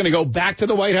inauguration, he's going to go back to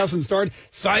the White House and start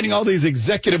signing all these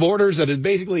executive orders that is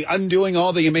basically undoing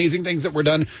all the amazing things that were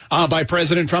done by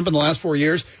President Trump in the last 4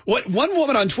 years. What one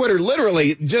woman on Twitter,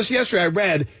 literally just yesterday I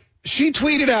read, she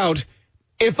tweeted out,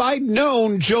 if I'd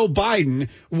known Joe Biden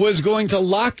was going to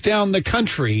lock down the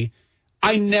country,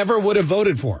 I never would have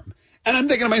voted for him. And I'm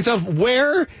thinking to myself,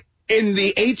 where in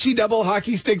the HE double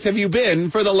hockey sticks have you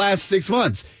been for the last 6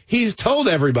 months? He's told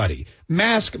everybody,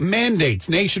 mask mandates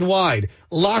nationwide,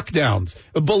 lockdowns,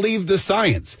 believe the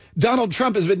science. Donald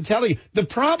Trump has been telling you.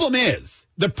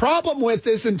 The problem with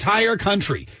this entire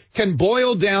country can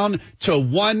boil down to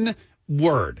one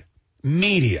word: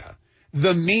 media.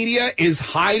 The media is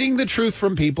hiding the truth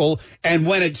from people, and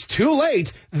when it's too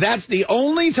late, that's the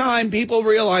only time people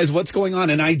realize what's going on.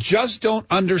 And I just don't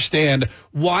understand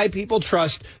why people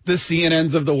trust the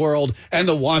CNNs of the world and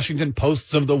the Washington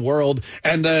Posts of the world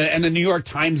and the New York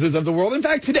Timeses of the world. In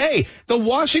fact, today, the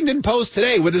Washington Post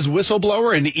today, with his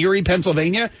whistleblower in Erie,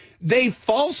 Pennsylvania, they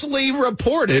falsely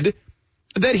reported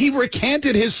that he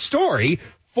recanted his story,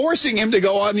 forcing him to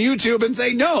go on YouTube and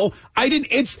say, no, I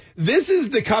didn't. This is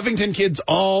the Covington kids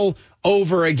all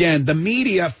over again. The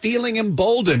media feeling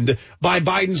emboldened by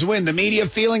Biden's win. The media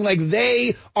feeling like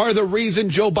they are the reason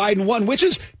Joe Biden won, which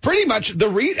is pretty much the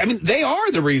reason. I mean, they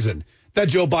are the reason that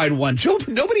Joe Biden won.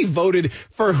 Nobody voted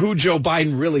for who Joe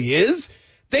Biden really is.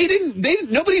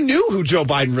 Nobody knew who Joe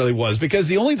Biden really was, because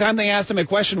the only time they asked him a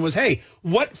question was, hey,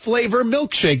 what flavor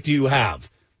milkshake do you have,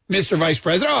 Mr. Vice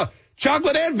President? Oh,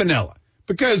 chocolate and vanilla.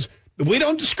 Because we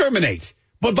don't discriminate.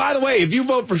 But by the way, if you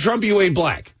vote for Trump, you ain't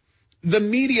black. The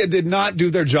media did not do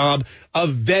their job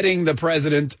of vetting the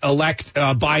president-elect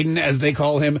Biden, as they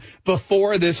call him,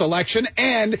 before this election.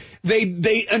 And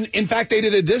in fact, they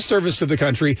did a disservice to the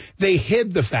country. They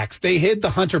hid the facts. They hid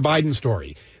the Hunter Biden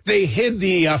story. They hid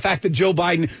the fact that Joe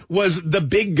Biden was the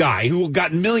big guy who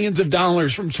got millions of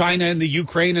dollars from China and the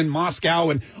Ukraine and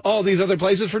Moscow and all these other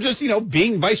places for just,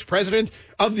 being vice president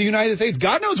of the United States.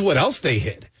 God knows what else they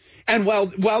hid. And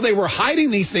while they were hiding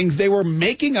these things, they were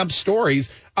making up stories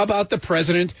about the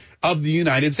President of the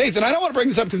United States. And I don't want to bring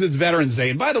this up because it's Veterans Day.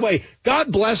 And by the way,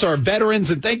 God bless our veterans,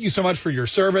 and thank you so much for your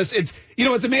service. It's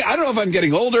amazing. I don't know if I'm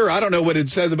getting older. I don't know what it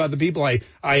says about the people I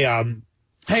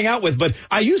hang out with, but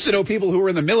I used to know people who were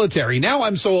in the military. Now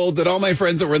I'm so old that all my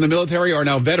friends that were in the military are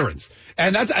now veterans.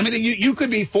 And you could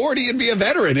be 40 and be a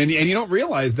veteran, and you don't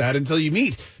realize that until you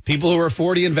meet people who are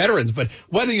 40 and veterans. But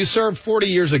whether you served 40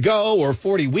 years ago or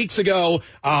 40 weeks ago,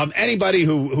 anybody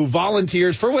who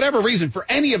volunteers for whatever reason for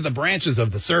any of the branches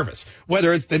of the service,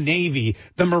 whether it's the Navy,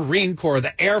 the Marine Corps,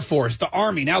 the Air Force, the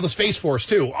Army, now the Space Force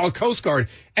too, all Coast Guard,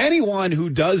 anyone who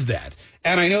does that.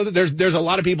 And I know that there's a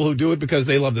lot of people who do it because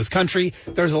they love this country.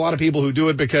 There's a lot of people who do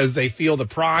it because they feel the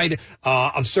pride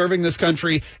of serving this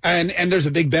country, and there's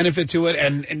a big benefit to it.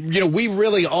 And we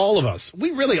really all of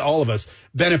us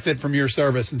benefit from your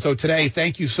service. And so today,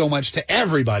 thank you so much to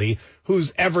everybody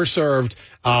who's ever served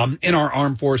in our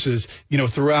armed forces,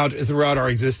 throughout our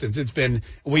existence. It's been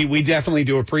we definitely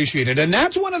do appreciate it, and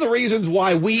that's one of the reasons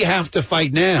why we have to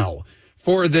fight now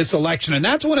for this election, and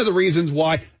that's one of the reasons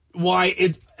why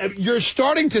you're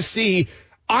starting to see,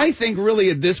 I think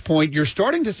really at this point, you're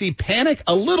starting to see panic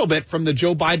a little bit from the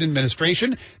Joe Biden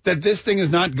administration that this thing is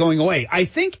not going away. I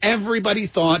think everybody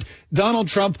thought Donald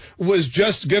Trump was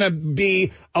just going to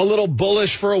be a little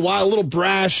bullish for a while, a little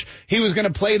brash. He was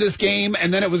going to play this game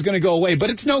and then it was going to go away. But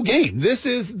it's no game. This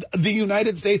is the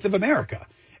United States of America.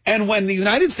 And when the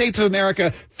United States of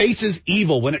America faces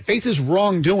evil, when it faces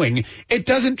wrongdoing, it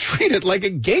doesn't treat it like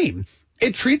a game.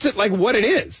 It treats it like what it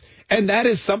is. And that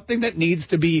is something that needs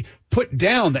to be put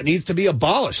down, that needs to be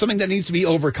abolished, something that needs to be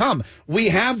overcome. We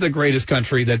have the greatest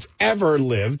country that's ever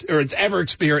lived or it's ever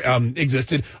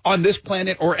existed on this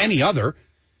planet or any other.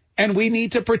 And we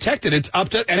need to protect it. It's up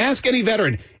to, and ask any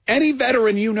veteran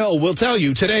will tell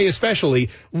you today, especially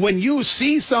when you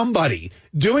see somebody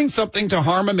doing something to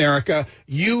harm America,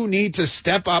 you need to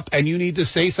step up and you need to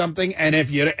say something. And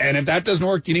if that doesn't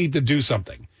work, you need to do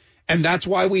something. And that's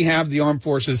why we have the armed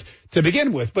forces to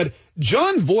begin with. But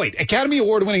Jon Voight, Academy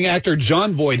Award-winning actor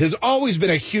Jon Voight, has always been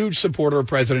a huge supporter of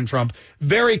President Trump,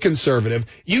 very conservative.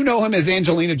 You know him as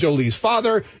Angelina Jolie's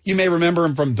father. You may remember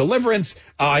him from Deliverance.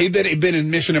 He'd been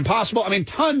in Mission Impossible. I mean,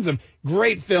 tons of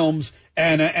great films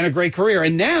and a great career.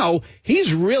 And now he's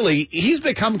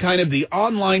become kind of the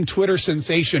online Twitter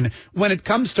sensation when it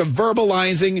comes to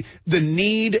verbalizing the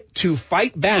need to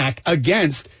fight back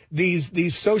against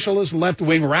these socialist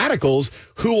left-wing radicals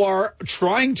who are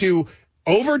trying to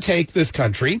overtake this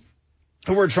country,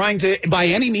 who are trying to, by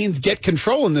any means, get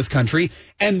control in this country,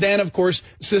 and then, of course,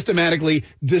 systematically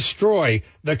destroy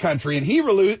the country. And he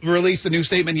released a new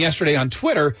statement yesterday on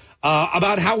Twitter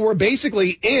about how we're basically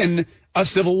in a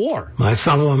civil war. My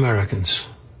fellow Americans,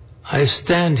 I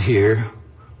stand here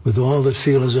with all that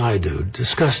feel as I do,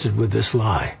 disgusted with this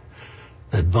lie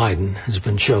that Biden has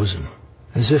been chosen,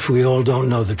 as if we all don't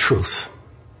know the truth.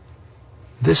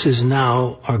 This is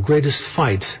now our greatest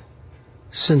fight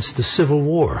since the Civil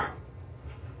War.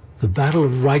 The battle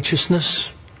of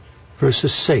righteousness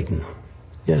versus Satan.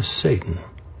 Yes, Satan.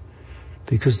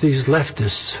 Because these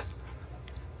leftists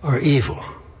are evil,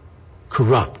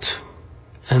 corrupt,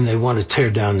 and they want to tear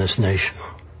down this nation.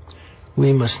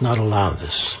 We must not allow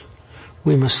this.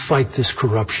 We must fight this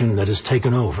corruption that has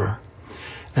taken over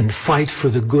and fight for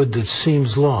the good that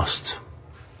seems lost.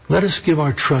 Let us give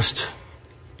our trust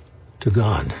to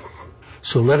God.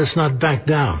 So let us not back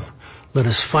down. Let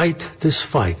us fight this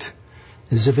fight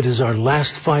as if it is our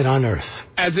last fight on earth.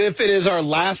 As if it is our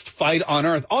last fight on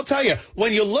earth. I'll tell you,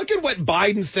 when you look at what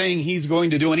Biden's saying he's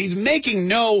going to do, and he's making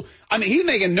no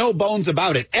bones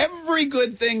about it. Every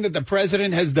good thing that the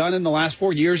president has done in the last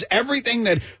 4 years, everything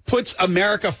that puts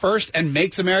America first and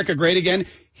makes America great again,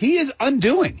 he is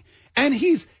undoing. And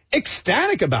he's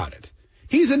ecstatic about it.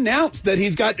 He's announced that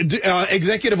he's got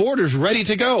executive orders ready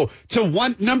to go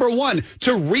to number one,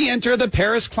 to re-enter the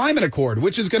Paris Climate Accord,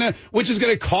 which is going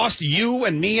to cost you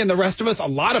and me and the rest of us a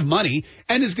lot of money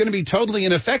and is going to be totally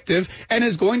ineffective and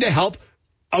is going to help,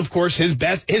 of course, his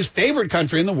favorite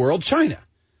country in the world, China.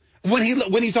 When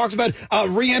he talks about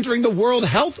re-entering the World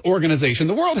Health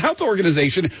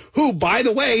Organization, who, by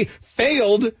the way,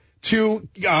 failed to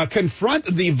confront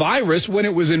the virus when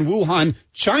it was in Wuhan,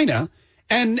 China,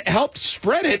 and helped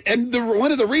spread it. And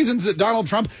one of the reasons that Donald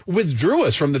Trump withdrew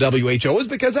us from the WHO is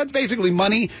because that's basically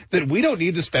money that we don't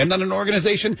need to spend on an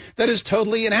organization that is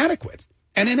totally inadequate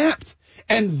and inept.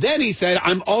 And then he said,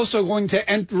 I'm also going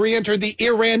to re-enter the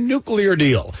Iran nuclear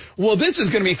deal. Well, this is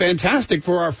going to be fantastic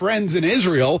for our friends in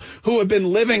Israel who have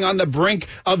been living on the brink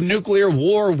of nuclear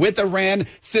war with Iran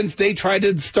since they tried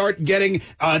to start getting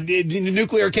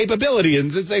nuclear capability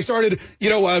and since they started,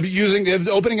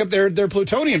 opening up their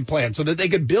plutonium plant so that they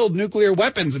could build nuclear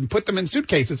weapons and put them in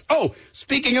suitcases. Oh,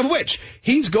 speaking of which,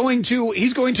 he's going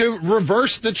to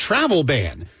reverse the travel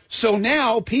ban. So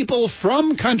now people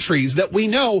from countries that we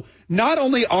know not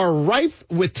only are rife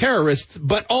with terrorists,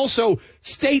 but also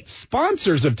state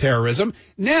sponsors of terrorism,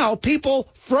 now people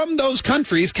from those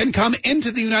countries can come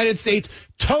into the United States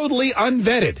totally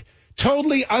unvetted,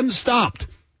 totally unstopped.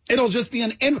 It'll just be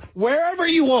wherever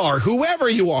you are, whoever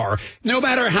you are, no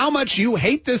matter how much you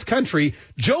hate this country,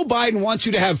 Joe Biden wants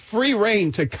you to have free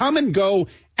reign to come and go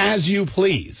as you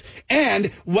please.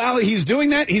 And while he's doing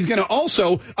that, he's going to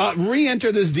also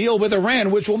re-enter this deal with Iran,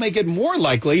 which will make it more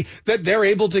likely that they're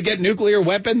able to get nuclear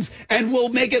weapons and will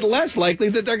make it less likely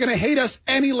that they're going to hate us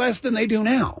any less than they do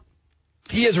now.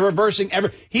 He is reversing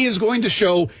he is going to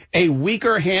show a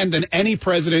weaker hand than any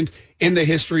president in the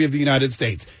history of the United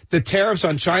States. The tariffs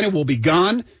on China will be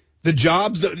gone. The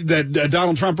jobs that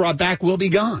Donald Trump brought back will be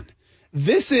gone.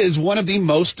 This is one of the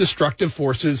most destructive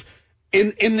forces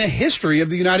in the history of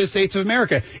the United States of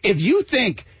America. If you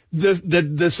think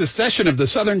the secession of the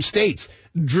southern states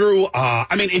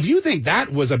if you think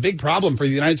that was a big problem for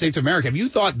the United States of America, if you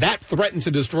thought that threatened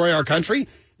to destroy our country,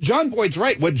 John Boyd's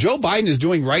right. What Joe Biden is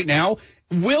doing right now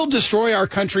will destroy our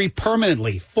country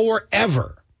permanently,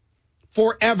 forever.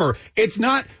 Forever. It's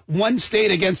not one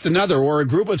state against another or a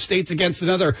group of states against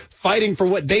another fighting for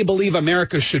what they believe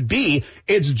America should be.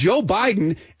 It's Joe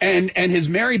Biden and his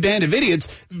merry band of idiots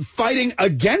fighting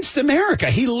against America.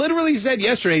 He literally said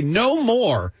yesterday, no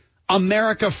more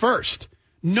America first.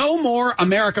 No more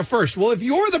America first. Well, if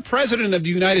you're the president of the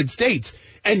United States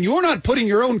and you're not putting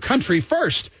your own country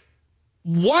first,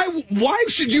 why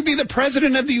should you be the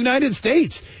president of the United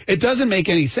States? It doesn't make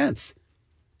any sense.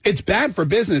 It's bad for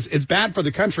business. It's bad for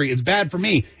the country. It's bad for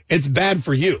me. It's bad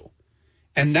for you.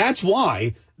 And that's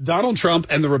why Donald Trump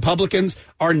and the Republicans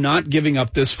are not giving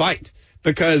up this fight.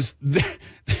 Because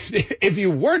if you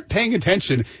weren't paying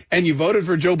attention and you voted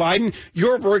for Joe Biden,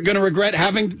 you're going to regret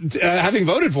having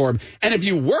voted for him. And if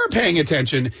you were paying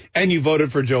attention and you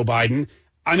voted for Joe Biden,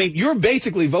 you're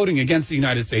basically voting against the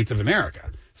United States of America.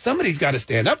 Somebody's got to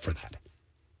stand up for that.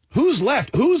 Who's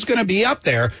left? Who's going to be up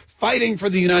there fighting for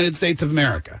the United States of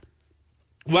America?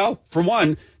 Well, for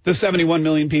one, the 71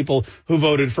 million people who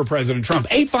voted for President Trump.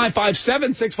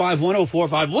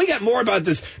 855-765-1045. We got more about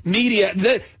this media.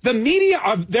 The media,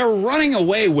 they're running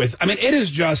away with. It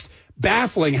is just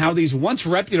baffling how these once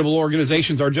reputable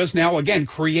organizations are just now, again,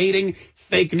 creating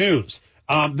fake news.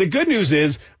 The good news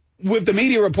is, with the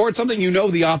media report something,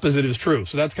 the opposite is true.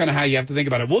 So that's kind of how you have to think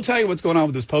about it. We'll tell you what's going on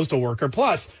with this postal worker.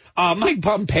 Plus, Mike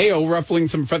Pompeo ruffling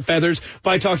some feathers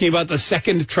by talking about the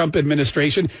second Trump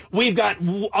administration. We've got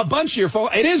a bunch of your phone.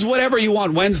 It is Whatever You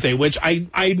Want Wednesday, which I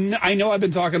know I've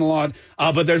been talking a lot,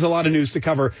 but there's a lot of news to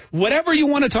cover. Whatever you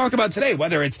want to talk about today,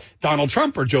 whether it's Donald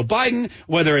Trump or Joe Biden,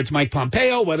 whether it's Mike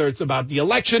Pompeo, whether it's about the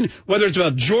election, whether it's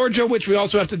about Georgia, which we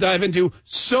also have to dive into.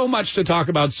 So much to talk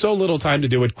about, so little time to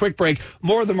do it. Quick break.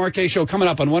 More of the Marquez Show coming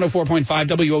up on 104.5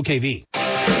 WOKV.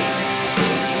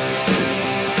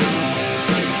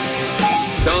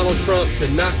 Donald Trump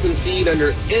should not concede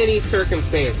under any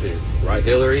circumstances. Right,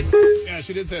 Hillary? Yeah,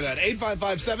 she did say that.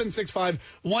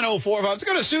 855-765-1045. Let's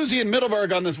go to Susie in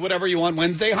Middleburg on this Whatever You Want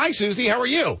Wednesday. Hi, Susie. How are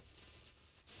you?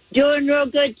 Doing real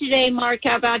good today, Mark.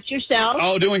 How about yourself?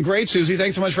 Oh, doing great, Susie.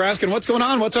 Thanks so much for asking. What's going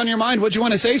on? What's on your mind? What do you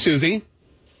want to say, Susie?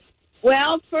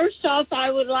 Well, first off,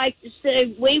 we would like to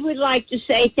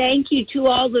say thank you to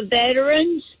all the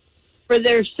veterans for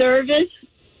their service.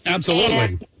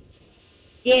 Absolutely.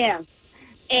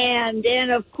 And then,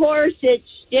 of course, it's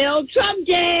still Trump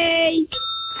Day.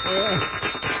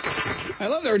 I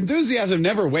love their enthusiasm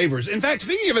never wavers. In fact,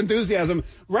 speaking of enthusiasm,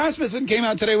 Rasmussen came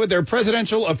out today with their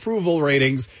presidential approval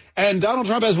ratings, and Donald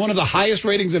Trump has one of the highest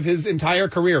ratings of his entire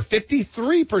career.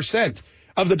 53%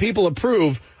 of the people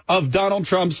approve of Donald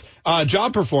Trump's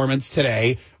job performance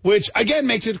today, which, again,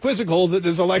 makes it quizzical that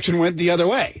this election went the other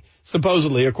way,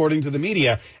 supposedly, according to the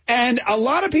media. And a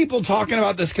lot of people talking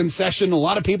about this concession, a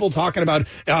lot of people talking about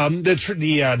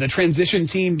the transition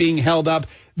team being held up.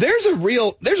 There's a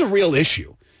real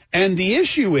issue. And the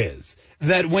issue is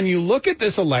that when you look at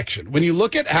this election, when you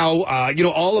look at how,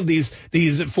 all of these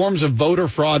forms of voter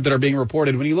fraud that are being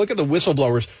reported, when you look at the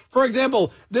whistleblowers, for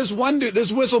example, this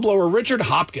whistleblower, Richard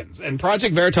Hopkins, and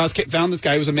Project Veritas found this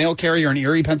guy who was a mail carrier in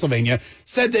Erie, Pennsylvania,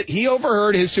 said that he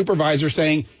overheard his supervisor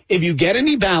saying, if you get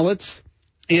any ballots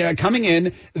coming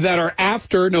in that are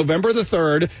after November the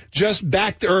 3rd, just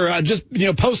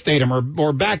post-date him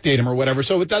or backdate him or whatever,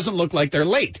 so it doesn't look like they're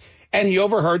late. And he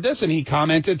overheard this, and he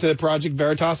commented to Project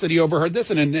Veritas that he overheard this,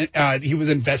 and he was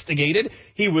investigated.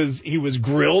 He was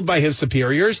grilled by his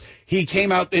superiors. He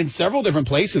came out in several different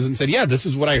places and said, yeah, this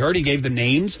is what I heard. He gave the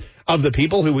names of the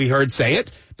people who he heard say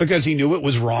it because he knew it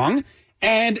was wrong.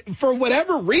 And for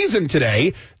whatever reason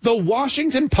today, the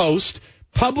Washington Post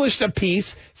published a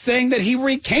piece saying that he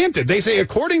recanted. They say,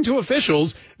 according to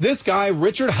officials, this guy,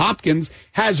 Richard Hopkins,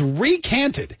 has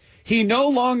recanted. He no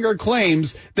longer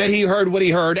claims that he heard what he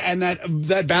heard and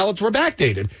that ballots were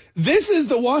backdated. This is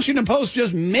the Washington Post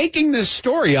just making this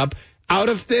story up out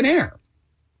of thin air.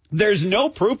 There's no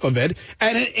proof of it.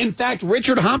 And in fact,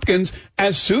 Richard Hopkins,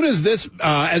 as soon as this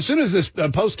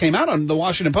post came out on the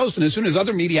Washington Post, and as soon as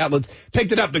other media outlets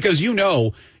picked it up, because you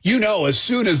know, as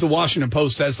soon as the Washington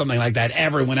Post says something like that,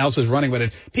 everyone else is running with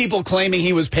it. People claiming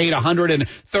he was paid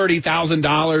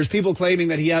 $130,000. People claiming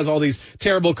that he has all these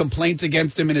terrible complaints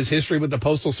against him in his history with the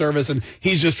Postal Service, and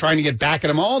he's just trying to get back at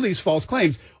him. All these false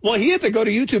claims. Well, he had to go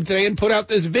to YouTube today and put out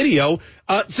this video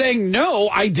saying, no,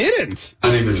 I didn't.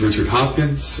 My name is Richard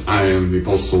Hopkins. I am the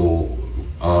postal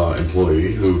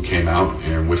employee who came out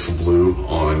and whistle blew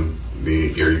on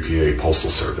the Erie PA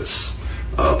Postal Service,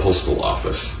 postal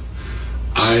office.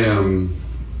 I am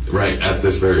right at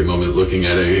this very moment looking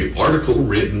at a article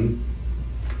written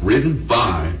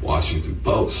by Washington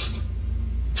Post.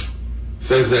 It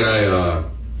says that I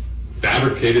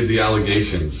fabricated the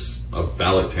allegations of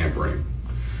ballot tampering.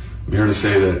 I'm here to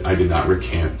say that I did not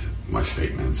recant my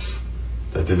statements.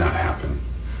 That did not happen.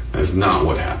 That is not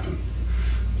what happened.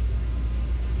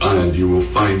 And you will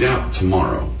find out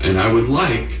tomorrow. And I would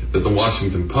like that the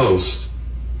Washington Post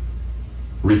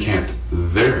recant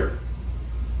their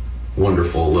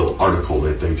wonderful little article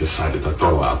that they decided to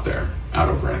throw out there out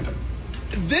of random.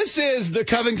 This is the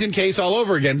Covington case all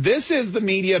over again. This is the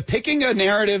media picking a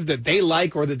narrative that they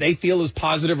like or that they feel is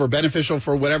positive or beneficial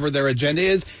for whatever their agenda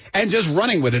is and just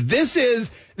running with it. This is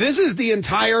the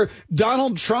entire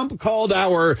Donald Trump called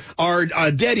our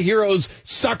dead heroes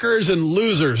suckers and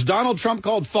losers. Donald Trump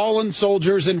called fallen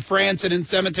soldiers in France and in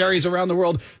cemeteries around the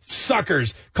world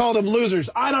suckers, called them losers.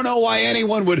 I don't know why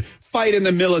anyone would fight in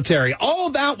the military.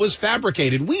 All that was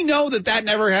fabricated. We know that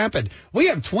never happened. We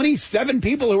have 27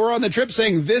 people who were on the trip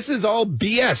saying this is all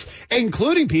BS,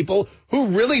 including people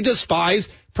who really despise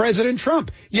President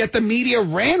Trump. Yet the media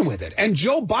ran with it. And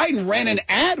Joe Biden ran an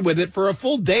ad with it for a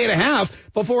full day and a half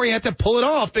before he had to pull it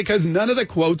off because none of the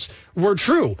quotes were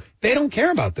true. They don't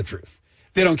care about the truth.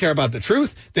 They don't care about the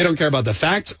truth. They don't care about the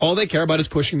facts. All they care about is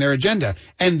pushing their agenda.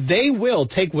 And they will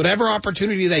take whatever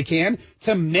opportunity they can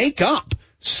to make up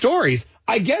stories.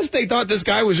 I guess they thought this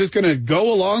guy was just going to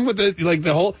go along with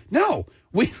the whole. No,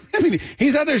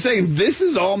 he's out there saying this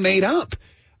is all made up.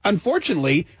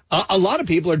 Unfortunately, a lot of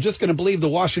people are just going to believe the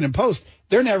Washington Post.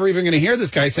 They're never even going to hear this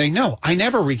guy saying, no, I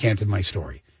never recanted my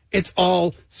story. It's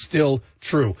all still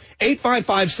true.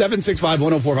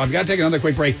 855-765-1045. We've got to take another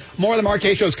quick break. More of the Mark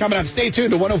Kaye Show is coming up. Stay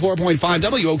tuned to 104.5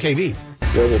 WOKV.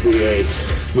 There will be a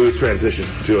smooth transition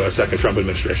to a second Trump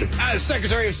administration.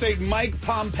 Secretary of State Mike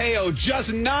Pompeo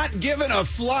just not giving a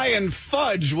flying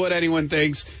fudge what anyone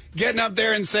thinks. Getting up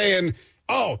there and saying,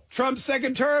 oh, Trump's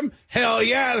second term? Hell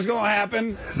yeah, it's going to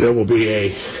happen. There will be a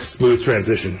smooth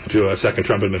transition to a second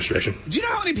Trump administration. Do you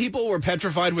know how many people were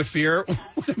petrified with fear?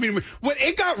 When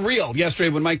it got real yesterday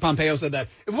when Mike Pompeo said that.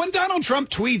 When Donald Trump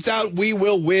tweets out, we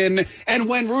will win, and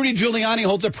when Rudy Giuliani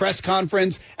holds a press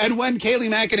conference, and when Kayleigh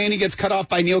McEnany gets cut off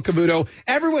by Neil Cavuto,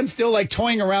 everyone's still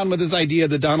toying around with this idea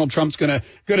that Donald Trump's gonna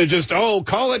just,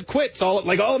 call it quits. All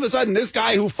of a sudden, this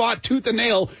guy who fought tooth and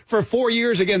nail for 4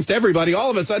 years against everybody, all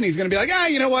of a sudden he's going to be like,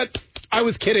 you know what? I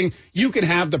was kidding. You can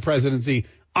have the presidency.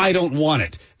 I don't want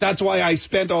it. That's why I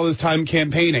spent all this time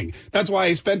campaigning. That's why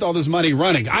I spent all this money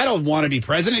running. I don't want to be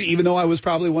president, even though I was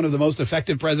probably one of the most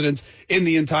effective presidents in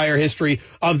the entire history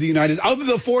of the United States. Of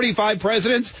the 45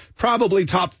 presidents, probably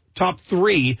top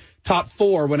 3, top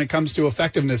 4 when it comes to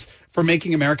effectiveness for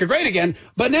making America great again.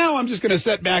 But now I'm just going to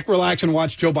sit back, relax, and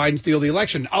watch Joe Biden steal the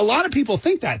election. A lot of people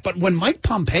think that. But when Mike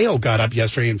Pompeo got up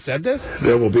yesterday and said this,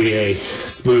 there will be a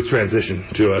smooth transition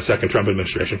to a second Trump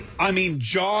administration. I mean,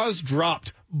 jaws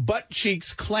dropped, butt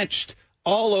cheeks clenched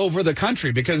all over the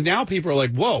country, because now people are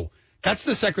like, whoa, that's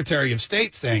the Secretary of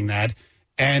State saying that.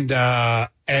 And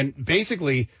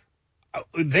basically,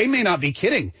 they may not be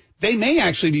kidding. They may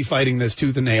actually be fighting this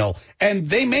tooth and nail, and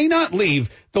they may not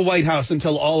leave the White House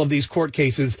until all of these court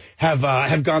cases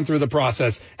have gone through the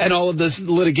process and all of this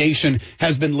litigation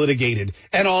has been litigated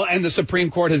and the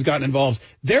Supreme Court has gotten involved.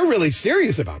 They're really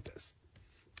serious about this.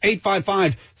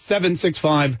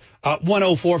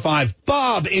 855-765-1045.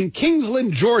 Bob in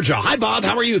Kingsland, Georgia. Hi, Bob.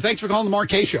 How are you? Thanks for calling the Mark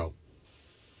K Show.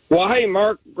 Well, hey,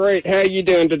 Mark. Great. How you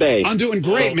doing today? I'm doing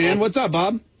great, man. What's up,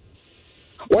 Bob?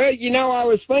 Well, I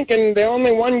was thinking the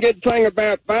only one good thing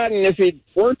about Biden, if he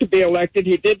were to be elected,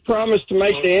 he did promise to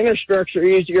make the infrastructure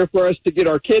easier for us to get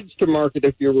our kids to market,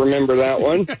 if you remember that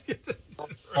one.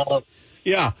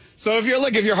 Yeah. So if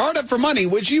you're hard up for money,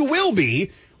 which you will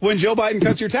be when Joe Biden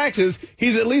cuts your taxes,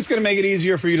 he's at least going to make it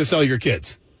easier for you to sell your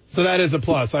kids. So that is a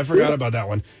plus. I forgot about that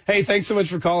one. Hey, thanks so much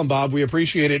for calling, Bob. We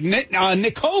appreciate it.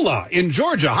 Nicola in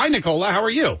Georgia. Hi, Nicola. How are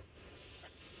you?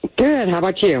 Good. How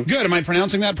about you? Good. Am I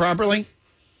pronouncing that properly?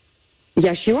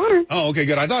 Yes, you are. Oh, okay,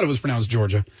 good. I thought it was pronounced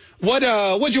Georgia.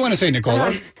 What'd you want to say,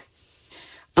 Nicola?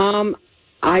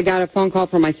 I got a phone call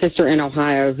from my sister in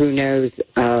Ohio who knows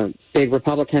a big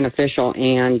Republican official,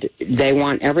 and they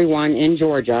want everyone in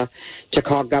Georgia to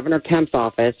call Governor Kemp's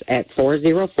office at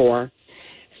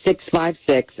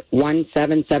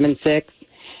 404-656-1776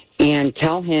 and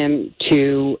tell him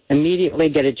to immediately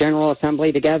get a General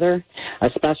Assembly together,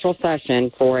 a special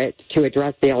session for it to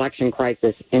address the election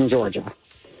crisis in Georgia.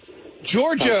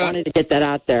 Georgia. So I wanted to get that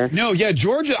out there. No, yeah,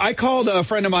 Georgia. I called a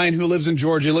friend of mine who lives in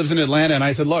Georgia, lives in Atlanta, and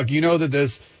I said, look, you know that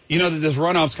this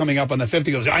runoff's coming up on the 5th.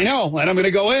 He goes, I know, and I'm going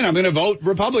to go in. I'm going to vote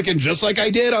Republican just like I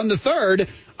did on the 3rd.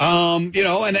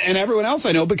 And everyone else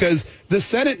I know, because the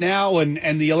Senate now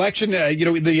and the election,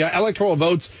 the electoral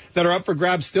votes that are up for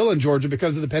grabs still in Georgia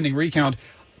because of the pending recount.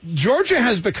 Georgia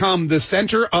has become the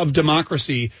center of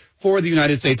democracy for the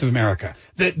United States of America.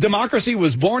 The democracy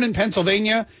was born in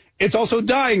Pennsylvania. It's also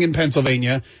dying in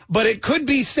Pennsylvania, but it could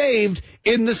be saved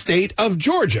in the state of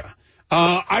Georgia.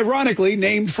 Ironically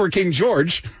named for King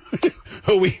George,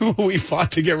 who we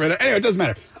fought to get rid of. Anyway, it doesn't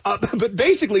matter. But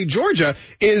basically, Georgia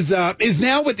is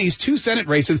now with these two Senate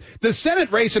races. The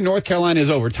Senate race in North Carolina is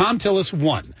over. Tom Tillis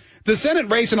won. The Senate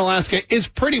race in Alaska is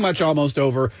pretty much almost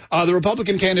over. The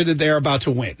Republican candidate there about to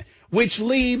win, which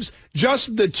leaves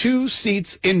just the two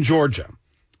seats in Georgia.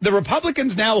 The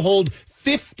Republicans now hold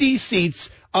 50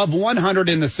 seats of 100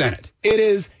 in the Senate. It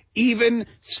is even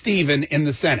Steven in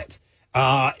the Senate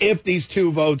if these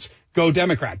two votes go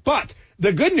Democrat. But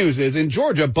the good news is in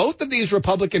Georgia, both of these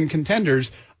Republican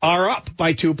contenders are up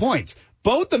by 2 points.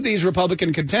 Both of these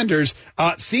Republican contenders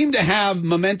seem to have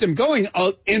momentum going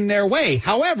in their way.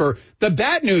 However, the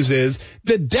bad news is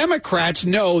the Democrats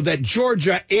know that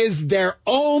Georgia is their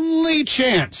only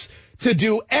chance to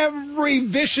do every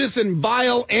vicious and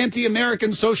vile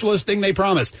anti-American socialist thing they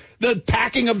promised. The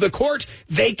packing of the court,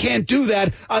 they can't do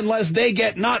that unless they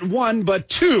get not one but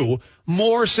two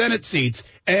more Senate seats.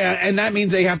 And that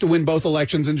means they have to win both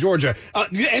elections in Georgia.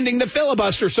 Ending the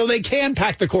filibuster so they can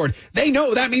pack the court. They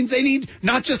know that means they need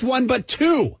not just one but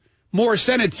two more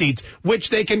Senate seats, which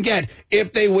they can get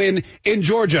if they win in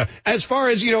Georgia. As far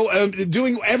as,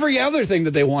 doing every other thing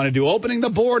that they want to do, opening the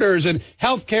borders and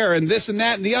health care and this and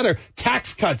that and the other,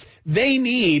 tax cuts, they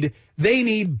need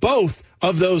both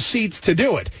of those seats to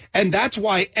do it. And that's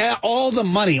why all the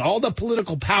money, all the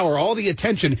political power, all the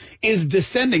attention is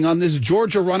descending on this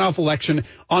Georgia runoff election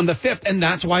on the 5th. And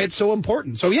that's why it's so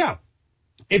important. So, yeah.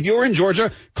 If you're in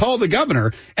Georgia, call the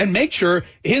governor and make sure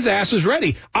his ass is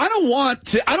ready. I don't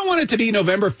want it to be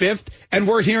November 5th and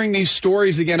we're hearing these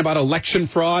stories again about election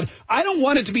fraud. I don't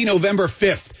want it to be November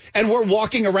 5th and we're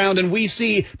walking around and we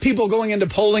see people going into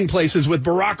polling places with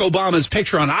Barack Obama's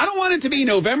picture on. I don't want it to be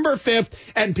November 5th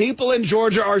and people in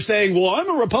Georgia are saying, well, I'm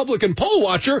a Republican poll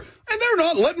watcher and they're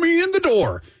not letting me in the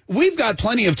door. We've got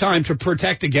plenty of time to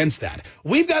protect against that.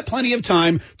 We've got plenty of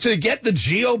time to get the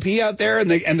GOP out there and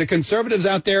the conservatives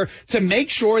out there to make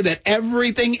sure that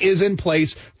everything is in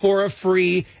place for a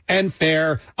free and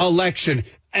fair election.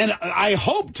 And I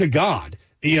hope to God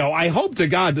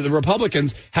that the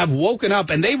Republicans have woken up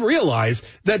and they realize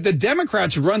that the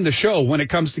Democrats run the show when it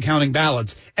comes to counting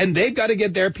ballots, and they've got to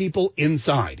get their people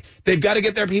inside. They've got to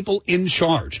get their people in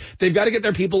charge. They've got to get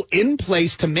their people in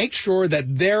place to make sure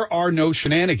that there are no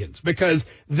shenanigans, because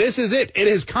this is it. It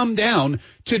has come down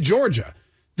to Georgia.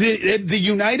 The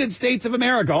United States of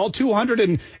America, all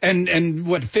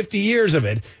 250 years of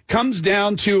it, comes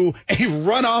down to a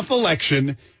runoff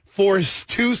election for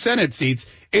two Senate seats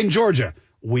in Georgia.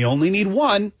 We only need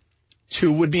one.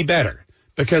 Two would be better,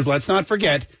 because let's not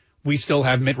forget, we still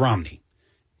have Mitt Romney,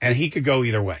 and he could go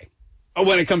either way. Oh,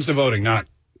 when it comes to voting, I'm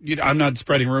not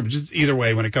spreading rumors, just either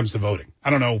way when it comes to voting.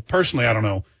 I don't know. Personally, I don't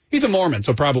know. He's a Mormon,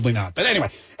 so probably not. But anyway,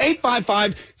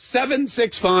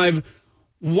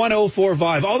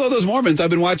 855-765-1045. Although those Mormons,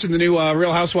 I've been watching the new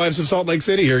Real Housewives of Salt Lake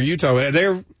City or Utah.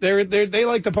 They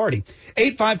like the party.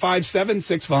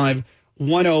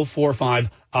 855-765-1045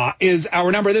 is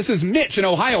our number. This is Mitch in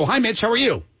Ohio. Hi, Mitch. How are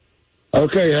you?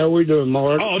 Okay, how we doing,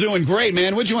 Mark? Oh, doing great,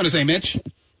 man. What do you want to say, Mitch?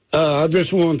 I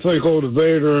just want to thank all the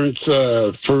veterans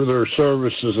for their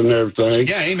services and everything.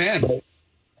 Yeah, amen.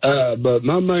 But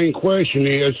my main question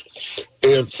is,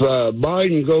 if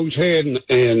Biden goes ahead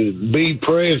and be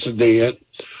president,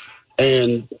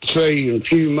 and say in a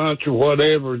few months or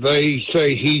whatever, they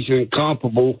say he's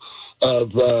incapable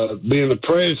of being a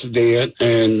president,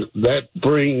 and that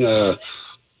bring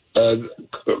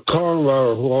Carla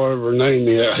or whatever her name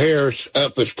is, Harris,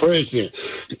 up as president.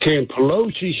 Can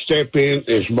Pelosi step in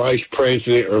as vice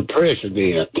president or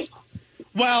president?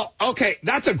 Well, okay,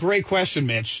 that's a great question,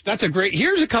 Mitch.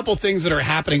 Here's a couple things that are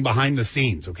happening behind the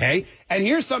scenes, okay? And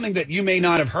here's something that you may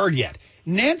not have heard yet.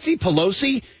 Nancy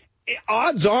Pelosi,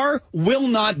 odds are, will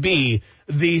not be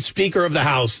the Speaker of the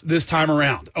House this time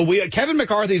around. Kevin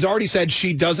McCarthy's already said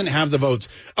she doesn't have the votes.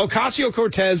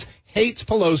 Ocasio-Cortez hates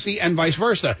Pelosi and vice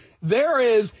versa. There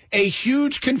is a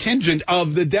huge contingent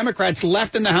of the Democrats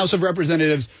left in the House of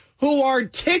Representatives who are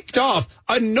ticked off,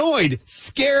 annoyed,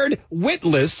 scared,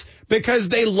 witless because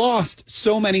they lost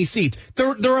so many seats.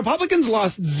 The Republicans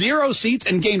lost 0 seats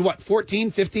and gained,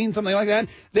 14, 15, something like that?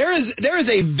 There is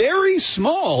a very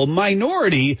small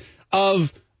minority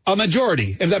of a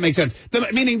majority, if that makes sense.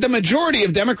 Meaning the majority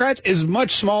of Democrats is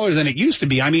much smaller than it used to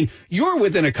be. I mean, you're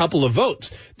within a couple of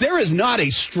votes. There is not a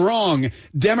strong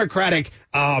Democratic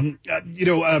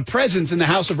presence in the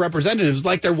House of Representatives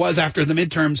like there was after the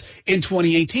midterms in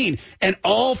 2018. And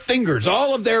all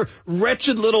of their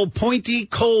wretched little pointy,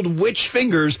 cold witch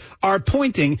fingers are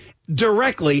pointing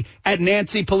directly at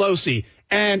Nancy Pelosi.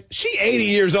 And she's 80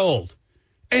 years old.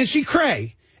 And she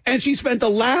cray. And she spent the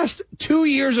last 2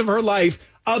 years of her life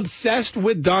obsessed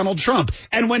with Donald Trump.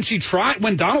 And when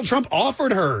Donald Trump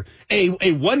offered her a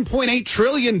 $1.8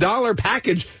 trillion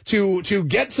package to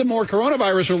get some more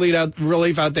coronavirus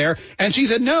relief out there, and she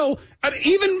said no. I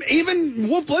mean, even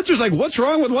Wolf Blitzer's like, what's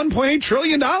wrong with $1.8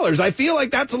 trillion? I feel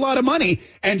like that's a lot of money.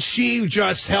 And she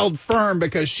just held firm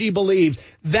because she believed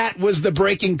that was the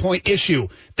breaking point issue.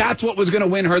 That's what was going to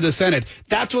win her the Senate.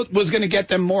 That's what was going to get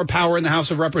them more power in the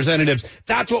House of Representatives.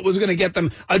 That's what was going to get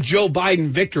them a Joe Biden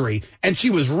victory. And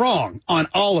she was wrong on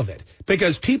all of it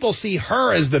because people see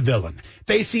her as the villain.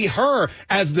 They see her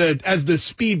as the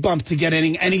speed bump to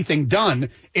getting anything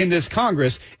done in this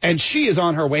Congress. And she is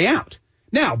on her way out.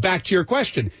 Now, back to your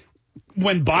question.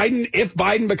 If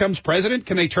Biden becomes president,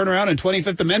 can they turn around and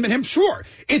 25th Amendment him? Sure.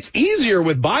 It's easier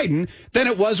with Biden than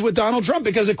it was with Donald Trump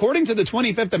because according to the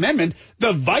 25th Amendment,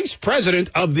 the vice president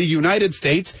of the United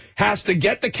States has to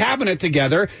get the cabinet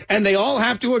together and they all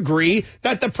have to agree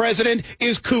that the president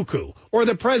is cuckoo or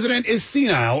the president is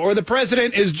senile or the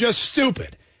president is just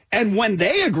stupid. And when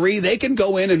they agree, they can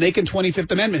go in and they can 25th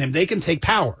Amendment him. They can take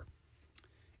power.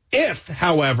 If,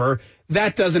 however,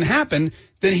 that doesn't happen,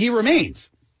 then he remains.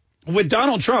 With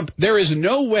Donald Trump, there is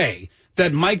no way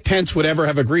that Mike Pence would ever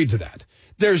have agreed to that.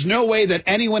 There's no way that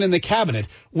anyone in the cabinet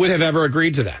would have ever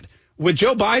agreed to that. With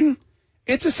Joe Biden,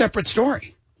 it's a separate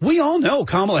story. We all know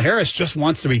Kamala Harris just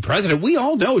wants to be president. We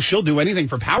all know she'll do anything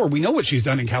for power. We know what she's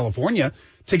done in California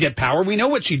to get power. We know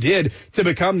what she did to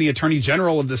become the attorney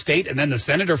general of the state and then the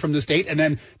senator from the state and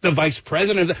then the vice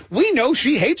president. We know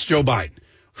she hates Joe Biden.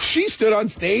 She stood on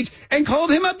stage and called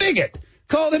him a bigot,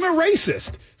 called him a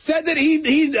racist, said that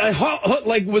he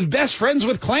was best friends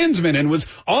with Klansmen and was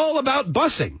all about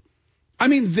busing. I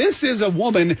mean, this is a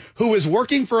woman who is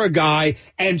working for a guy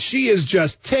and she is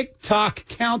just tick-tock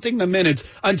counting the minutes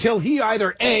until he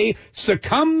either A,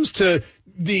 succumbs to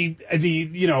the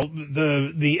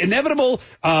inevitable,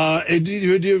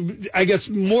 I guess,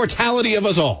 mortality of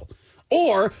us all,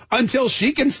 or until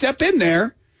she can step in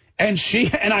there. And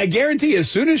I guarantee as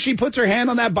soon as she puts her hand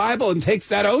on that Bible and takes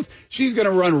that oath, she's going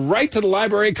to run right to the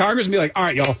Library of Congress and be like, all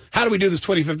right, y'all, how do we do this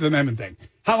 25th Amendment thing?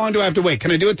 How long do I have to wait?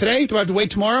 Can I do it today? Do I have to wait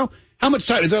tomorrow? How much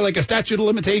time? Is there like a statute of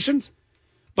limitations?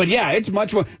 But yeah, it's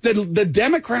much more. The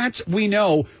Democrats we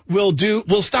know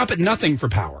will stop at nothing for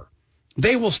power.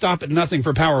 They will stop at nothing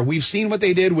for power. We've seen what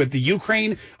they did with the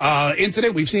Ukraine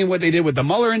incident. We've seen what they did with the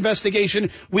Mueller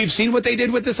investigation. We've seen what they did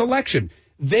with this election.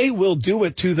 They will do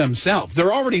it to themselves.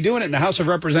 They're already doing it in the House of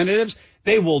Representatives.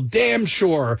 They will damn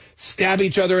sure stab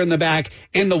each other in the back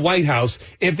in the White House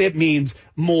if it means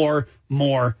more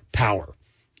power.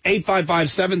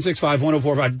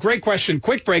 855-765-1045. Great question.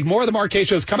 Quick break. More of the Mark Kaye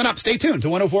Show is coming up. Stay tuned to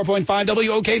 104.5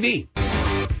 WOKV.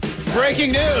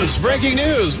 Breaking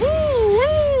news. Woo,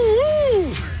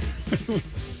 woo, woo.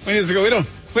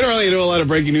 We don't really do a lot of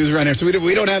breaking news around here, so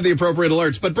we don't have the appropriate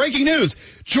alerts. But breaking news,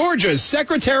 Georgia's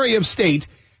Secretary of State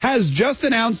has just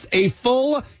announced a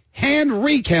full hand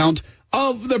recount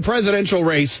of the presidential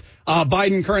race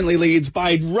Biden currently leads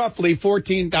by roughly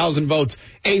 14,000 votes.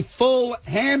 A full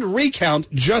hand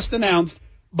recount just announced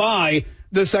by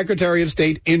the Secretary of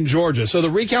State in Georgia. So the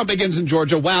recount begins in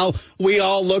Georgia while we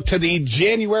all look to the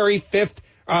January 5th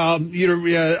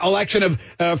election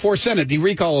for Senate, the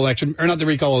recall election, or not the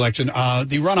recall election,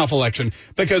 the runoff election,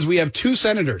 because we have two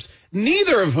senators,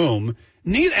 neither of whom,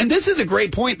 and this is a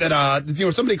great point that,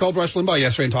 somebody called Rush Limbaugh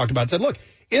yesterday and talked about, said, look,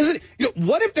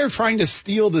 what if they're trying to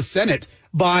steal the Senate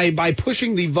by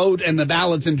pushing the vote and the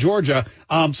ballots in Georgia,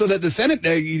 so that the Senate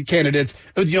candidates,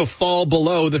 fall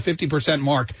below the 50%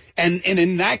 mark. And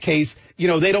in that case,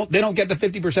 they don't get the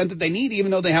 50% that they need,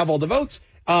 even though they have all the votes.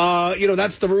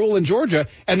 That's the rule in Georgia,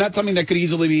 and that's something that could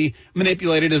easily be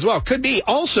manipulated as well. Could be.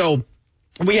 Also,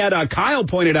 we had Kyle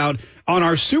pointed out on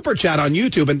our super chat on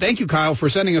YouTube, and thank you, Kyle, for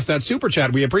sending us that super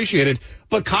chat. We appreciate it.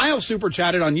 But Kyle super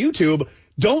chatted on YouTube.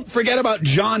 Don't forget about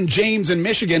John James in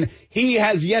Michigan. He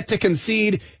has yet to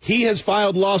concede. He has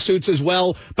filed lawsuits as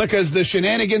well because the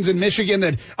shenanigans in Michigan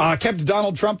that kept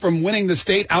Donald Trump from winning the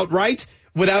state outright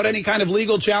without any kind of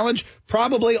legal challenge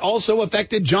probably also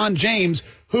affected John James,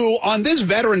 who on this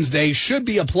Veterans Day should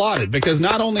be applauded because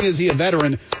not only is he a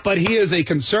veteran, but he is a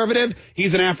conservative.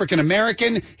 He's an African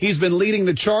American. He's been leading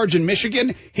the charge in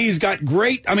Michigan. He is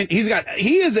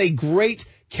a great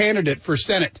candidate for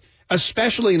Senate,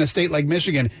 especially in a state like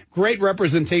Michigan. Great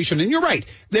representation. And you're right.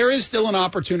 There is still an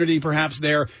opportunity perhaps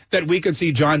there that we could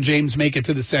see John James make it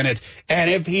to the Senate. And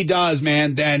if he does,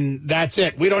 man, then that's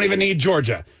it. We don't even need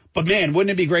Georgia. But, man,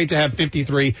 wouldn't it be great to have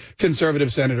 53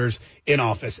 conservative senators in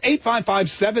office?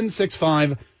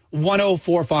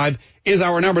 855-765-1045 is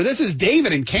our number. This is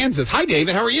David in Kansas. Hi,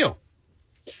 David. How are you?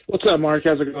 What's up, Mark?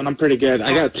 How's it going? I'm pretty good.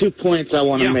 I got 2 points I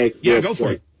want to make. Yeah, go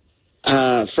for it.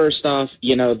 First off,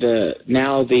 the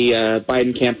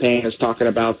Biden campaign is talking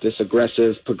about this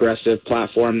aggressive, progressive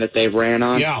platform that they ran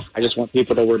on. Yeah. I just want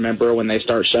people to remember when they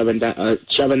start shoving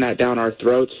that down our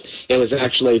throats, it was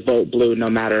actually vote blue no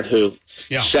matter who.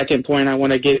 Yeah. Second point I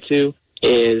want to get to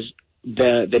is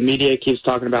the media keeps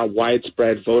talking about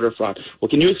widespread voter fraud. Well,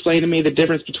 can you explain to me the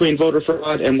difference between voter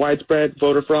fraud and widespread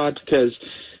voter fraud? Because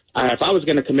if I was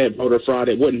going to commit voter fraud,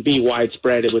 it wouldn't be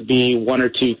widespread. It would be one or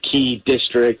two key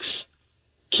districts,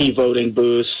 key voting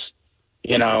booths.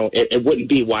 It wouldn't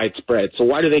be widespread. So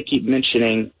why do they keep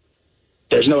mentioning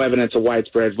there's no evidence of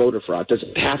widespread voter fraud? Does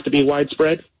it have to be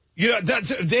widespread? That's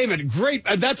David. Great.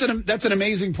 That's an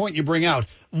amazing point you bring out.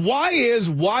 Why is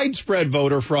widespread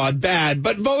voter fraud bad,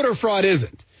 but voter fraud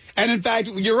isn't? And in fact,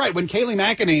 you're right. When Kayleigh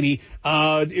McEnany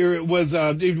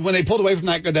when they pulled away from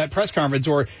that press conference,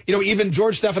 or even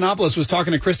George Stephanopoulos was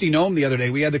talking to Kristi Noem the other day.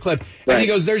 We had the clip, right. And he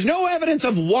goes, "There's no evidence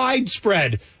of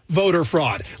widespread voter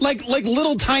fraud. Like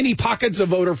little tiny pockets of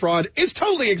voter fraud is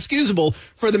totally excusable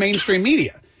for the mainstream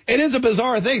media." It is a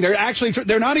bizarre thing.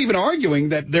 They're not even arguing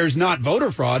that there's not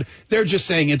voter fraud. They're just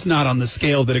saying it's not on the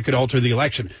scale that it could alter the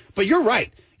election. But you're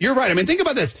right. You're right. I mean, think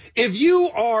about this. If you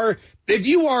are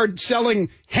selling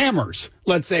hammers,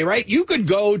 let's say, right, you could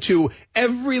go to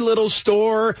every little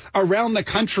store around the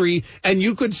country and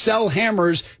you could sell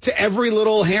hammers to every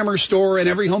little hammer store and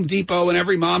every Home Depot and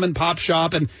every mom and pop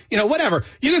shop and, whatever.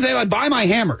 You can say, like, buy my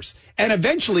hammers. And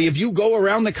eventually, if you go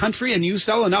around the country and you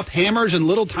sell enough hammers in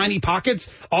little tiny pockets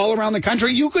all around the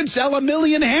country, you could sell 1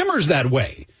 million hammers that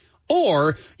way.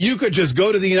 Or you could just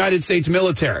go to the United States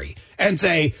military and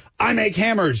say, I make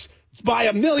hammers. Buy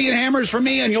 1 million hammers from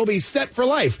me and you'll be set for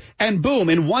life. And boom,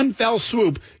 in one fell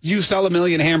swoop, you sell 1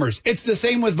 million hammers. It's the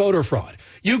same with voter fraud.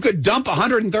 You could dump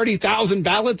 130,000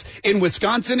 ballots in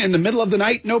Wisconsin in the middle of the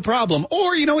night, no problem.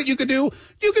 Or you know what you could do?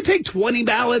 You could take 20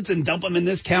 ballots and dump them in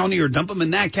this county or dump them in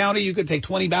that county. You could take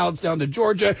 20 ballots down to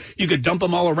Georgia. You could dump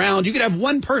them all around. You could have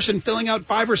one person filling out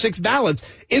 5 or 6 ballots.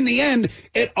 In the end,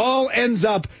 it all ends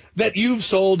up that you've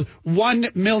sold 1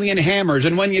 million hammers.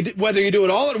 And whether you do it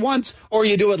all at once or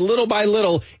you do it little by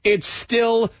little, it's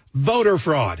still voter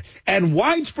fraud. And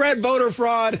widespread voter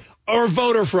fraud or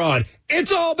voter fraud,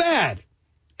 it's all bad.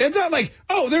 It's not like,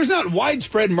 there's not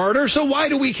widespread murder, so why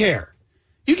do we care?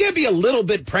 You can't be a little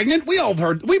bit pregnant.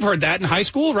 We've heard that in high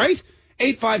school, right?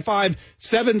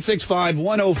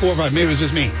 855-765-1045. Maybe it was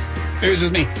just me.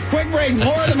 Quick break.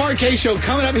 More of the Mark Kaye Show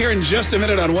coming up here in just a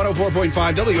minute on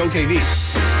 104.5 WOKV.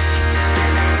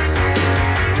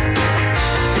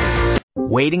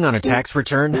 Waiting on a tax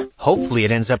return? Hopefully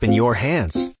it ends up in your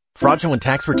hands. Fraudulent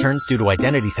tax returns due to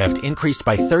identity theft increased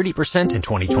by 30% in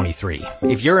 2023.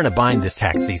 If you're in a bind this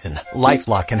tax season,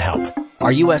 LifeLock can help.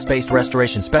 Our U.S.-based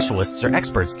restoration specialists are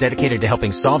experts dedicated to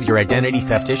helping solve your identity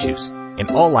theft issues. And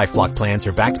all LifeLock plans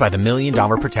are backed by the $1 Million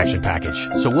Protection Package.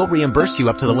 So we'll reimburse you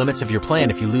up to the limits of your plan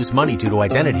if you lose money due to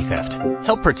identity theft.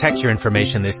 Help protect your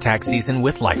information this tax season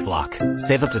with LifeLock.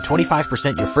 Save up to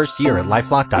 25% your first year at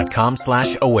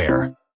LifeLock.com/aware.